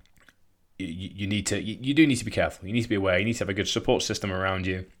you do need to be careful. You need to be aware. You need to have a good support system around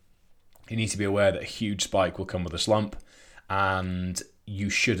you. You need to be aware that a huge spike will come with a slump, and you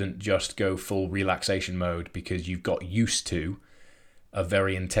shouldn't just go full relaxation mode because you've got used to a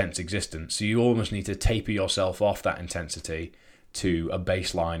very intense existence. So you almost need to taper yourself off that intensity to a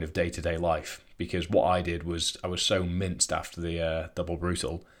baseline of day-to-day life. Because what I did was I was so minced after the Double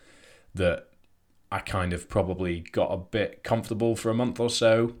Brutal that I kind of probably got a bit comfortable for a month or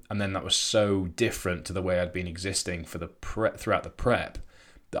so, and then that was so different to the way I'd been existing for throughout the prep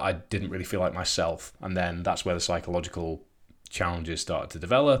that I didn't really feel like myself. And then that's where the psychological challenges started to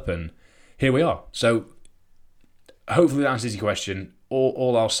develop, and here we are. So hopefully that answers your question.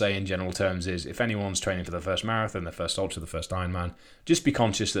 All I'll say in general terms is if anyone's training for the first marathon, the first ultra, the first Ironman, just be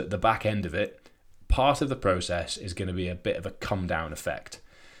conscious that the back end of it, part of the process is going to be a bit of a come down effect.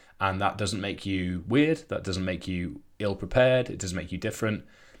 And that doesn't make you weird. That doesn't make you ill prepared. It doesn't make you different.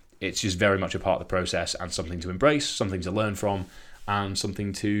 It's just very much a part of the process and something to embrace, something to learn from, and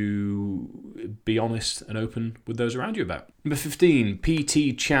something to be honest and open with those around you about. Number 15,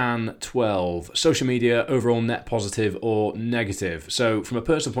 PT Chan 12. Social media, overall net positive or negative? So from a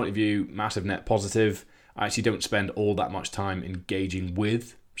personal point of view, massive net positive. I actually don't spend all that much time engaging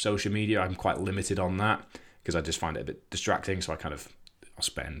with social media. I'm quite limited on that because I just find it a bit distracting. So I'll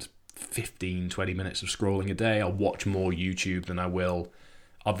spend 15, 20 minutes of scrolling a day. I'll watch more YouTube than I will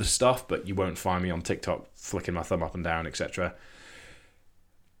other stuff, but you won't find me on TikTok flicking my thumb up and down, etc.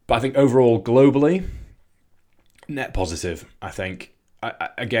 But I think overall, globally, net positive, I think.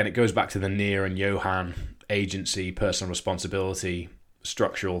 Again, it goes back to the Nir and Johan agency, personal responsibility,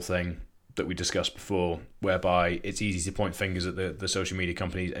 structural thing that we discussed before, whereby it's easy to point fingers at the social media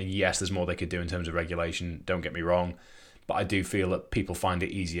companies. And yes, there's more they could do in terms of regulation, don't get me wrong. But I do feel that people find it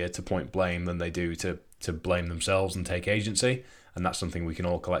easier to point blame than they do to blame themselves and take agency. And that's something we can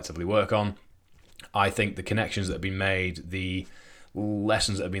all collectively work on. I think the connections that have been made, the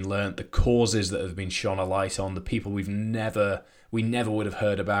lessons that have been learnt, the causes that have been shone a light on, the people we never would have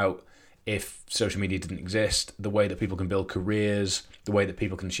heard about if social media didn't exist, the way that people can build careers, the way that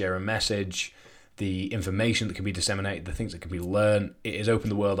people can share a message, the information that can be disseminated, the things that can be learned. It has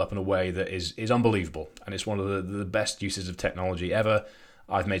opened the world up in a way that is unbelievable, and it's one of the best uses of technology ever.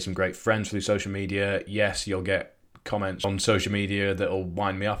 I've made some great friends through social media. Yes, you'll get comments on social media that'll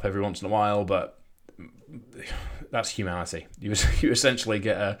wind me up every once in a while, but that's humanity. You essentially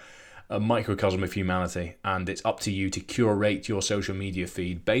get a microcosm of humanity, and it's up to you to curate your social media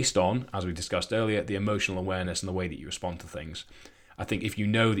feed based on, as we discussed earlier, the emotional awareness and the way that you respond to things. I think if you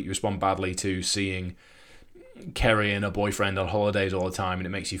know that you respond badly to seeing Kerry and her boyfriend on holidays all the time and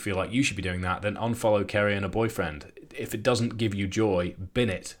it makes you feel like you should be doing that, then unfollow Kerry and her boyfriend. If it doesn't give you joy, bin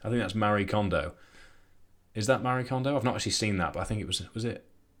it. I think that's Marie Kondo. Is that Marie Kondo? I've not actually seen that, but I think it was it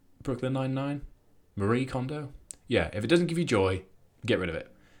Brooklyn Nine-Nine? Marie Kondo? Yeah, if it doesn't give you joy, get rid of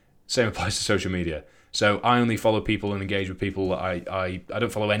it. Same applies to social media. So I only follow people and engage with people that I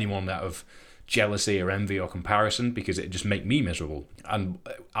don't follow anyone out of jealousy or envy or comparison, because it just make me miserable. And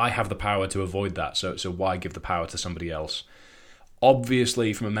I have the power to avoid that, so why give the power to somebody else?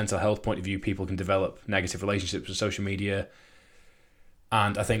 Obviously, from a mental health point of view, people can develop negative relationships with social media.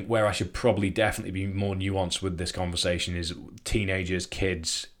 And I think where I should probably definitely be more nuanced with this conversation is teenagers,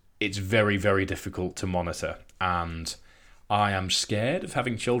 kids. It's very, very difficult to monitor. And I am scared of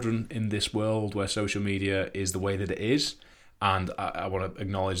having children in this world where social media is the way that it is. And I want to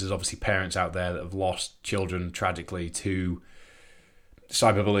acknowledge there's obviously parents out there that have lost children tragically to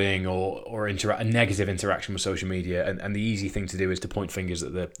cyberbullying or a negative interaction with social media. And the easy thing to do is to point fingers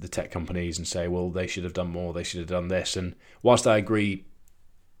at the tech companies and say, well, they should have done more, they should have done this. And whilst I agree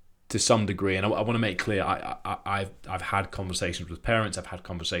to some degree, and I want to make clear, I've had conversations with parents, I've had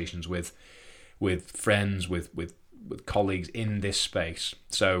conversations with friends, with colleagues in this space.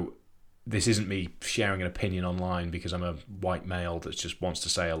 So this isn't me sharing an opinion online because I'm a white male that just wants to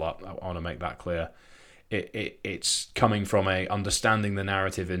say a lot. I want to make that clear. It's coming from a understanding the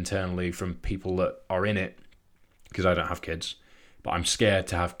narrative internally from people that are in it, because I don't have kids, but I'm scared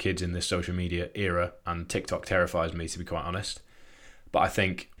to have kids in this social media era, and TikTok terrifies me, to be quite honest. But I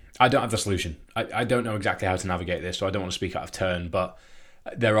think I don't have the solution. I don't know exactly how to navigate this, so I don't want to speak out of turn, but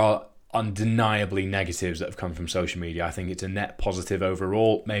there are undeniably negatives that have come from social media. I think it's a net positive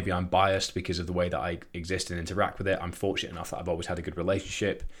overall. Maybe I'm biased because of the way that I exist and interact with it. I'm fortunate enough that I've always had a good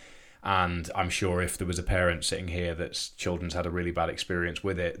relationship, and I'm sure if there was a parent sitting here that's children's had a really bad experience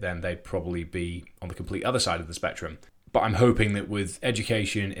with it, then they'd probably be on the complete other side of the spectrum. But I'm hoping that with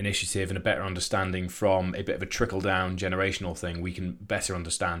education, initiative, and a better understanding from a bit of a trickle-down generational thing, we can better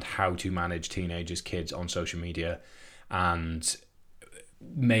understand how to manage teenagers, kids on social media. And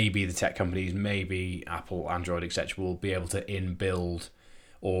maybe the tech companies, maybe Apple, Android, etc., will be able to inbuild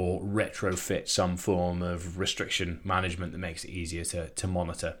or retrofit some form of restriction management that makes it easier to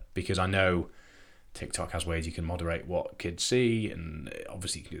monitor. Because I know TikTok has ways you can moderate what kids see, and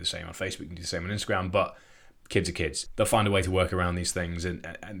obviously you can do the same on Facebook, you can do the same on Instagram, but kids are kids. They'll find a way to work around these things, and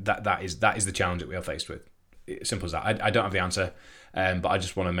that is the challenge that we are faced with. Simple as that. I don't have the answer, but I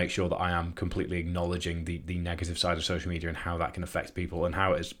just want to make sure that I am completely acknowledging the negative side of social media and how that can affect people and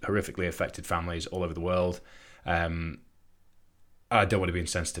how it has horrifically affected families all over the world. I don't want to be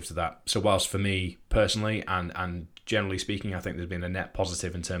insensitive to that. So whilst for me personally and generally speaking, I think there's been a net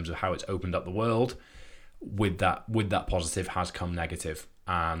positive in terms of how it's opened up the world, with that positive has come negative,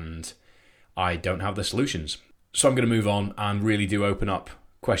 and I don't have the solutions. So I'm going to move on and really do open up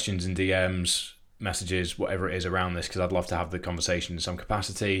questions and DMs, messages, whatever it is around this, because I'd love to have the conversation in some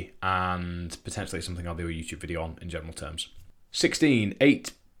capacity, and potentially something I'll do a YouTube video on in general terms.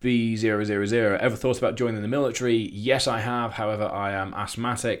 8B000. Ever thought about joining the military? Yes, I have. However, I am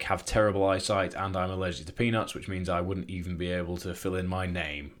asthmatic, have terrible eyesight, and I'm allergic to peanuts, which means I wouldn't even be able to fill in my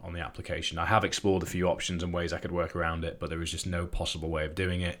name on the application. I have explored a few options and ways I could work around it, but there is just no possible way of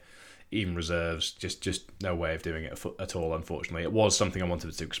doing it. Even reserves, just no way of doing it at all, unfortunately. It was something I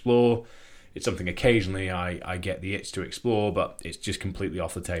wanted to explore. It's something occasionally I get the itch to explore, but it's just completely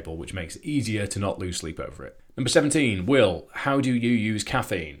off the table, which makes it easier to not lose sleep over it. Number 17, Will, how do you use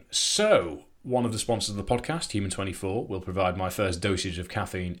caffeine? So, one of the sponsors of the podcast, Human24, will provide my first dosage of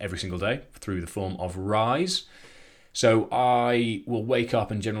caffeine every single day through the form of Rise. So I will wake up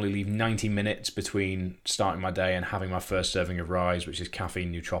and generally leave 90 minutes between starting my day and having my first serving of Rise, which is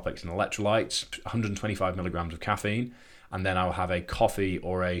caffeine, nootropics, and electrolytes, 125 milligrams of caffeine, and then I'll have a coffee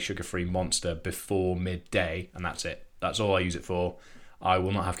or a sugar-free Monster before midday, and that's it. That's all I use it for. I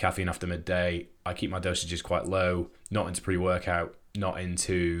will not have caffeine after midday. I keep my dosages quite low, not into pre-workout, not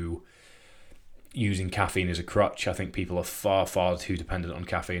into using caffeine as a crutch. I think people are far, far too dependent on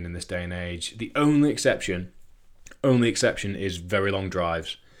caffeine in this day and age. The only exception is very long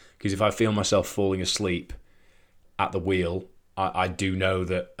drives, because if I feel myself falling asleep at the wheel, I do know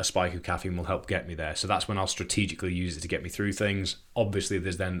that a spike of caffeine will help get me there. So that's when I'll strategically use it to get me through things. Obviously,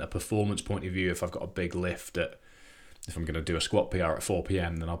 there's then a performance point of view. If I've got a big lift, if I'm going to do a squat PR at 4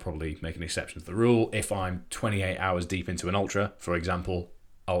 p.m, then I'll probably make an exception to the rule. If I'm 28 hours deep into an ultra, for example,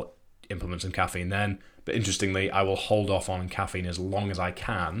 I'll implement some caffeine then. But interestingly, I will hold off on caffeine as long as I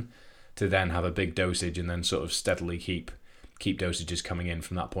can, to then have a big dosage and then sort of steadily keep dosages coming in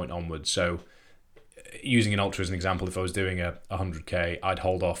from that point onwards. So using an ultra as an example, if I was doing a 100k, I'd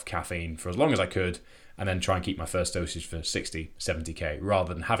hold off caffeine for as long as I could and then try and keep my first dosage for 60, 70k,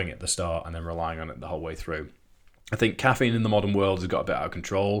 rather than having it at the start and then relying on it the whole way through. I think caffeine in the modern world has got a bit out of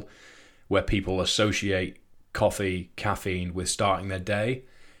control, where people associate coffee, caffeine with starting their day,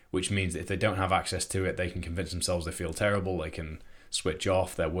 which means that if they don't have access to it, they can convince themselves they feel terrible, they can switch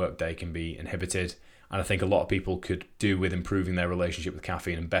off, their workday can be inhibited. And I think a lot of people could do with improving their relationship with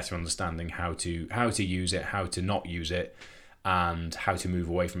caffeine and better understanding how to use it, how to not use it, and how to move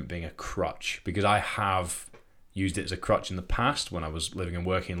away from it being a crutch. Because I have used it as a crutch in the past when I was living and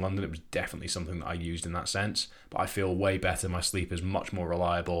working in London. It was definitely something that I used in that sense. But I feel way better. My sleep is much more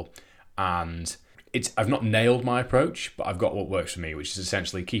reliable, and I've not nailed my approach, but I've got what works for me, which is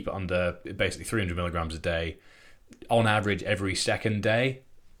essentially keep it under basically 300 milligrams a day, on average every second day,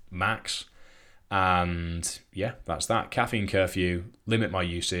 max. And yeah, that's that. Caffeine curfew, limit my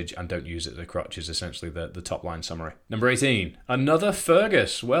usage, and don't use it as a crutch is essentially the top line summary. Number 18, another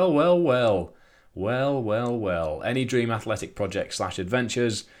Fergus. Well. Any dream athletic project /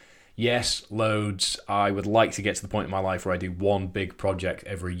 adventures? Yes, loads. I would like to get to the point in my life where I do one big project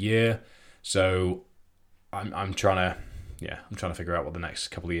every year. So I'm trying to figure out what the next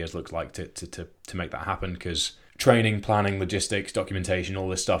couple of years looks like to make that happen, because training, planning, logistics, documentation, all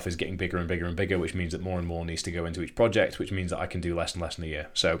this stuff is getting bigger and bigger and bigger, which means that more and more needs to go into each project, which means that I can do less and less in a year.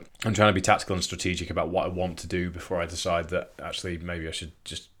 So I'm trying to be tactical and strategic about what I want to do before I decide that actually maybe I should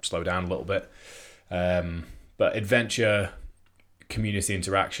just slow down a little bit. But adventure, community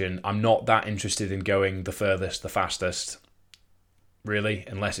interaction, I'm not that interested in going the furthest, the fastest, really,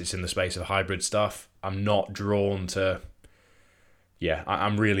 unless it's in the space of hybrid stuff. I'm not drawn to...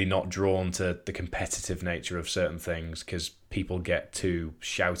 I'm really not drawn to the competitive nature of certain things, because people get too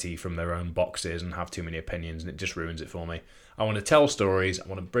shouty from their own boxes and have too many opinions, and it just ruins it for me. I want to tell stories, I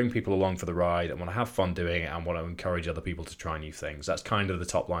want to bring people along for the ride, I want to have fun doing it, and I want to encourage other people to try new things. That's kind of the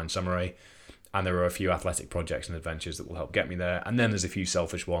top line summary, and there are a few athletic projects and adventures that will help get me there. And then there's a few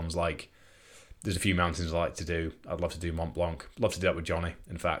selfish ones, like there's a few mountains I like to do. I'd love to do Mont Blanc, love to do that with Johnny,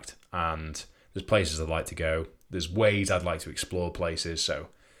 in fact, and there's places I'd like to go. There's ways I'd like to explore places, so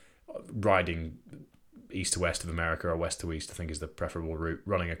riding east to west of America or west to east I think is the preferable route,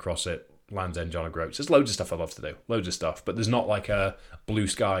 running across it, Land's End, John O'Groats. There's loads of stuff I'd love to do, loads of stuff, but there's not like a blue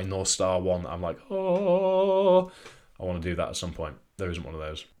sky, North Star one that I'm like, oh, I want to do that at some point. There isn't one of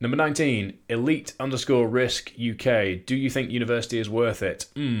those. Number 19, elite_risk UK. Do you think university is worth it?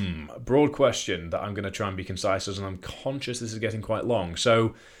 Broad question that I'm going to try and be concise as, and I'm conscious this is getting quite long.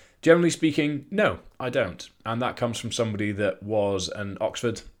 So, generally speaking, no, I don't. And that comes from somebody that was an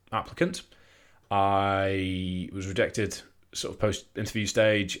Oxford applicant. I was rejected sort of post-interview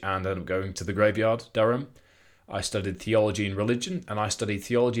stage and ended up going to the Graveyard, Durham. I studied theology and religion, and I studied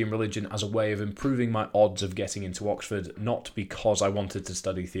theology and religion as a way of improving my odds of getting into Oxford, not because I wanted to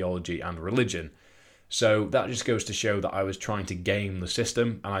study theology and religion. So that just goes to show that I was trying to game the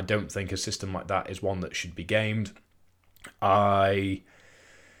system, and I don't think a system like that is one that should be gamed. I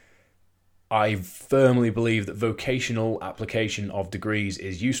firmly believe that vocational application of degrees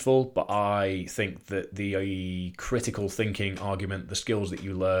is useful, but I think that the critical thinking argument, the skills that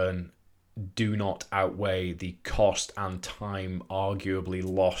you learn, do not outweigh the cost and time arguably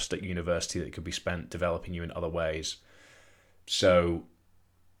lost at university that could be spent developing you in other ways. So,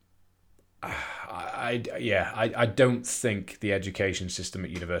 I don't think the education system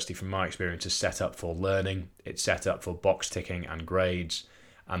at university, from my experience, is set up for learning. It's set up for box ticking and grades,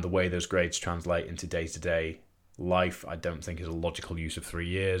 and the way those grades translate into day-to-day life, I don't think is a logical use of 3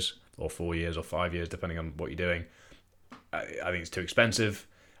 years or 4 years or 5 years, depending on what you're doing. I think it's too expensive.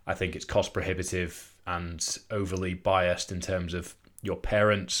 I think it's cost prohibitive and overly biased in terms of your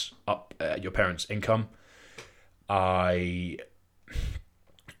parents' income. I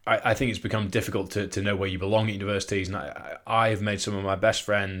think it's become difficult to know where you belong at universities, and I've made some of my best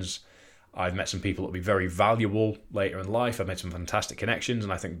friends. I've met some people that will be very valuable later in life. I've made some fantastic connections,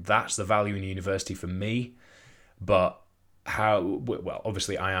 and I think that's the value in university for me. But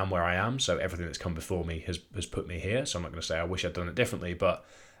obviously I am where I am, so everything that's come before me has put me here, so I'm not going to say I wish I'd done it differently, but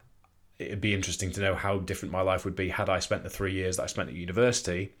it'd be interesting to know how different my life would be had I spent the 3 years that I spent at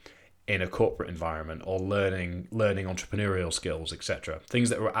university in a corporate environment, or learning entrepreneurial skills, etc. Things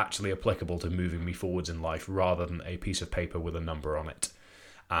that were actually applicable to moving me forwards in life, rather than a piece of paper with a number on it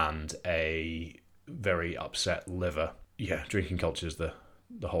and a very upset liver. Yeah, drinking culture is the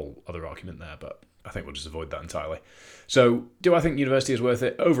whole other argument there, but I think we'll just avoid that entirely. So, do I think university is worth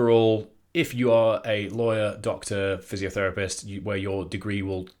it? Overall, if you are a lawyer, doctor, physiotherapist, where your degree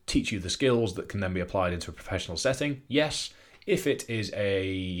will teach you the skills that can then be applied into a professional setting, yes. If it is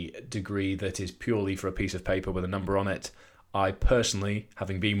a degree that is purely for a piece of paper with a number on it, I personally,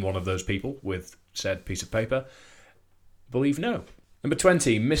 having been one of those people with said piece of paper, believe no. Number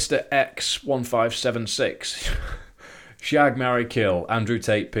 20, Mr. X1576. Shag, marry, kill. Andrew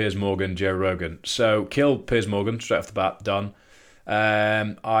Tate, Piers Morgan, Joe Rogan. So kill Piers Morgan straight off the bat. Done.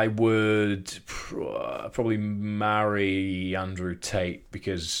 I would probably marry Andrew Tate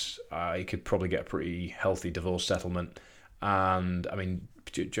because I could probably get a pretty healthy divorce settlement. And I mean,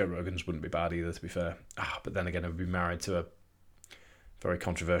 Joe Rogan's wouldn't be bad either, to be fair. But then again, I would be married to a very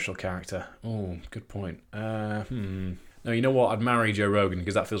controversial character. Oh, good point. No, you know what? I'd marry Joe Rogan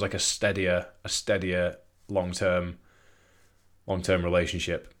because that feels like a steadier long-term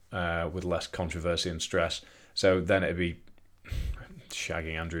relationship with less controversy and stress. So then it'd be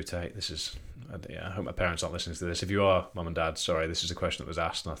shagging Andrew Tate. This is, I hope my parents aren't listening to this. If you are, Mum and Dad, sorry, this is a question that was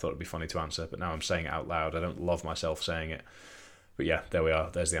asked and I thought it'd be funny to answer, but now I'm saying it out loud. I don't love myself saying it. But yeah, there we are.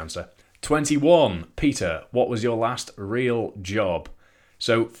 There's the answer. 21. Peter, what was your last real job?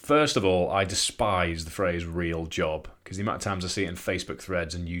 So first of all, I despise the phrase real job because the amount of times I see it in Facebook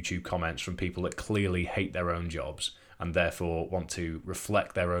threads and YouTube comments from people that clearly hate their own jobs and therefore want to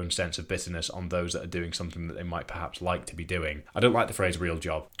reflect their own sense of bitterness on those that are doing something that they might perhaps like to be doing. I don't like the phrase real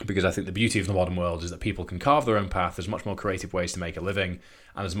job because I think the beauty of the modern world is that people can carve their own path. There's much more creative ways to make a living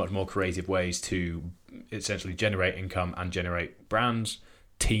and there's much more creative ways to essentially generate income and generate brands,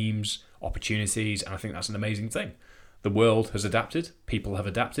 teams, opportunities, and I think that's an amazing thing. The world has adapted, people have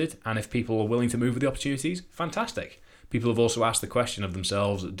adapted, and if people are willing to move with the opportunities, fantastic. People have also asked the question of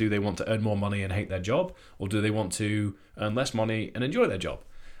themselves, do they want to earn more money and hate their job, or do they want to earn less money and enjoy their job?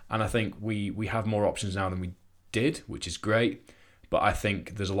 And I think we have more options now than we did, which is great, but I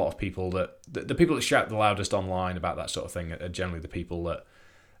think there's a lot of people that, the people that shout the loudest online about that sort of thing are generally the people that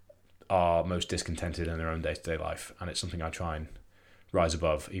are most discontented in their own day-to-day life, and it's something I try and rise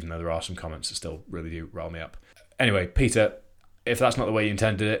above, even though there are some comments that still really do rile me up. Anyway, Peter, if that's not the way you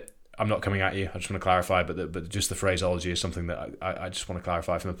intended it, I'm not coming at you. I just want to clarify, but just the phraseology is something that I just want to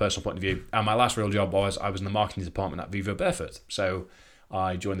clarify from a personal point of view. And my last real job was I was in the marketing department at Vivo Barefoot. So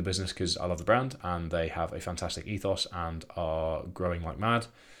I joined the business because I love the brand and they have a fantastic ethos and are growing like mad.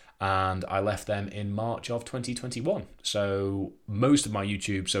 And I left them in March of 2021. So most of my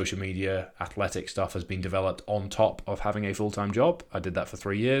YouTube, social media, athletic stuff has been developed on top of having a full-time job. I did that for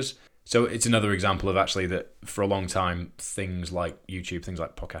 3 years. So it's another example of actually that for a long time, things like YouTube, things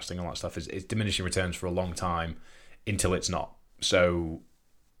like podcasting, all that stuff is diminishing returns for a long time until it's not. So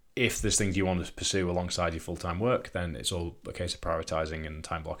if there's things you want to pursue alongside your full-time work, then it's all a case of prioritizing and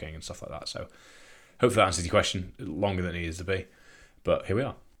time blocking and stuff like that. So hopefully that answers your question, longer than it needs to be. But here we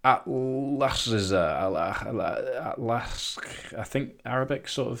are. Atlas, I think Arabic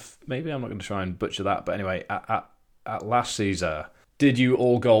sort of, maybe I'm not going to try and butcher that. But anyway, Atlas Caesar. Did you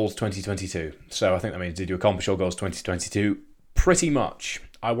all goals 2022? So I think that means did you accomplish all goals 2022? Pretty much.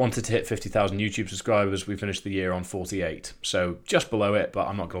 I wanted to hit 50,000 YouTube subscribers. We finished the year on 48. So just below it, but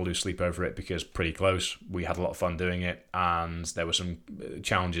I'm not going to lose sleep over it because pretty close. We had a lot of fun doing it and there were some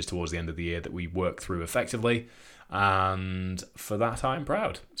challenges towards the end of the year that we worked through effectively. And for that, I'm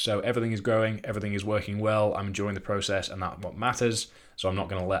proud. So everything is growing. Everything is working well. I'm enjoying the process and that's what matters. So I'm not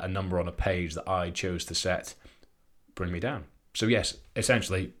going to let a number on a page that I chose to set bring me down. So yes,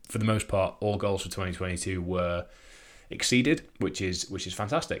 essentially, for the most part, all goals for 2022 were exceeded, which is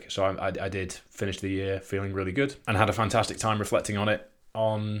fantastic. So I did finish the year feeling really good and had a fantastic time reflecting on it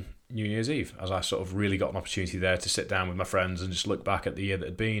on New Year's Eve, as I sort of really got an opportunity there to sit down with my friends and just look back at the year that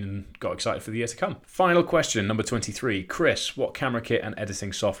had been and got excited for the year to come. Final question, number 23. Chris, what camera kit and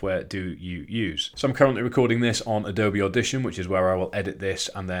editing software do you use? So I'm currently recording this on Adobe Audition, which is where I will edit this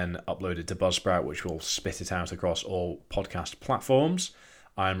and then upload it to Buzzsprout, which will spit it out across all podcast platforms.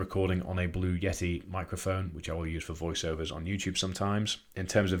 I am recording on a Blue Yeti microphone, which I will use for voiceovers on YouTube sometimes. In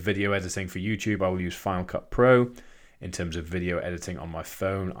terms of video editing for YouTube, I will use Final Cut Pro. In terms of video editing on my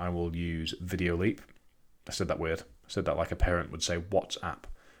phone, I will use Videoleap. I said that weird. I said that like a parent would say WhatsApp.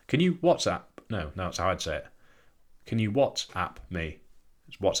 Can you WhatsApp? No, that's how I'd say it. Can you WhatsApp me?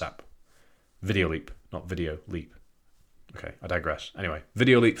 It's WhatsApp. Videoleap, not Video Leap. Okay, I digress. Anyway,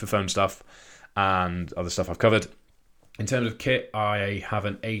 Videoleap for phone stuff and other stuff I've covered. In terms of kit, I have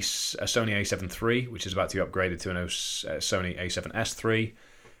a Sony a7 III, which is about to be upgraded to a Sony a7S III.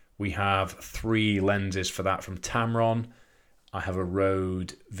 We have 3 lenses for that from Tamron. I have a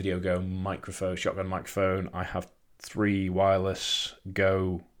Rode VideoGo microphone, shotgun microphone. I have 3 wireless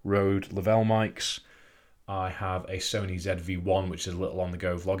Go Rode Lavelle mics. I have a Sony ZV-1, which is a little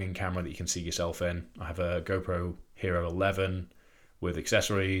on-the-go vlogging camera that you can see yourself in. I have a GoPro Hero 11 with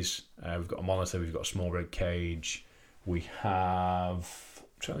accessories. We've got a monitor. We've got a small rig cage. We have... I'm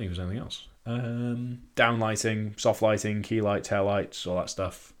trying to think if there's anything else. Down lighting, soft lighting, key light, tail lights, all that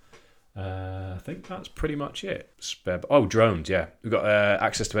stuff. I think that's pretty much it. Drones, yeah. We've got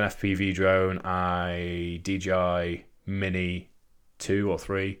access to an FPV drone, a DJI Mini 2 or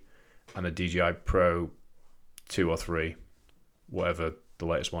 3, and a DJI Pro 2 or 3, whatever the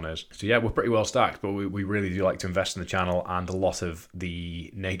latest one is. So yeah, we're pretty well stacked, but we really do like to invest in the channel, and a lot of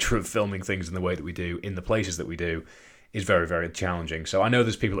the nature of filming things in the way that we do, in the places that we do, is very, very challenging. So I know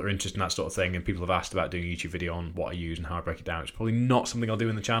there's people that are interested in that sort of thing, and people have asked about doing a YouTube video on what I use and how I break it down. It's probably not something I'll do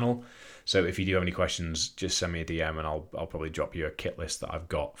in the channel. So if you do have any questions, just send me a DM and I'll probably drop you a kit list that I've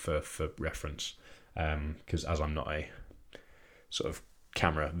got for reference. Because as I'm not a sort of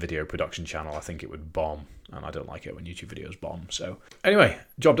camera video production channel, I think it would bomb, and I don't like it when YouTube videos bomb. So anyway,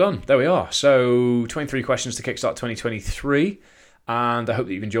 job done. There we are. So 23 questions to kickstart 2023. And I hope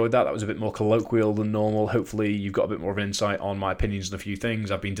that you've enjoyed that. That was a bit more colloquial than normal. Hopefully you've got a bit more of an insight on my opinions on a few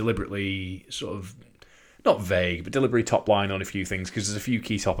things. I've been deliberately sort of, not vague, but deliberately top line on a few things, because there's a few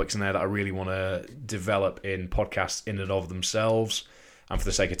key topics in there that I really want to develop in podcasts in and of themselves. And for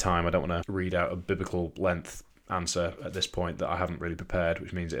the sake of time, I don't want to read out a biblical length answer at this point that I haven't really prepared,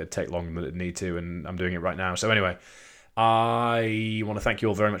 which means it'd take longer than it'd need to, and I'm doing it right now. So anyway, I want to thank you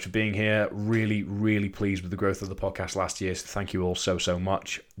all very much for being here. Really, really pleased with the growth of the podcast last year. So thank you all so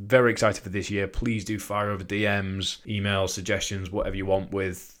much. Very excited for this year. Please do fire over DMs, emails, suggestions, whatever you want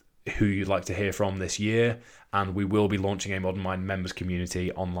with who you'd like to hear from this year. And we will be launching a Modern Mind members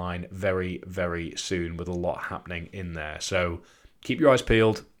community online very, very soon, with a lot happening in there. So keep your eyes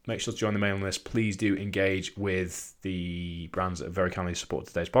peeled. Make sure to join the mailing list. Please do engage with the brands that have very kindly supported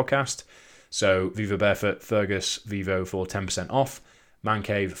today's podcast. So Vivo Barefoot, Fergus Vivo for 10% off, Man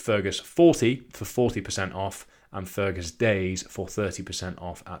Cave Fergus 40 for 40% off, and Fergus Days for 30%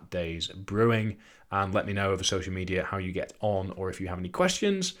 off at Days Brewing. And let me know over social media how you get on, or if you have any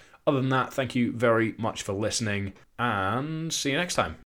questions. Other than that, thank you very much for listening, and see you next time.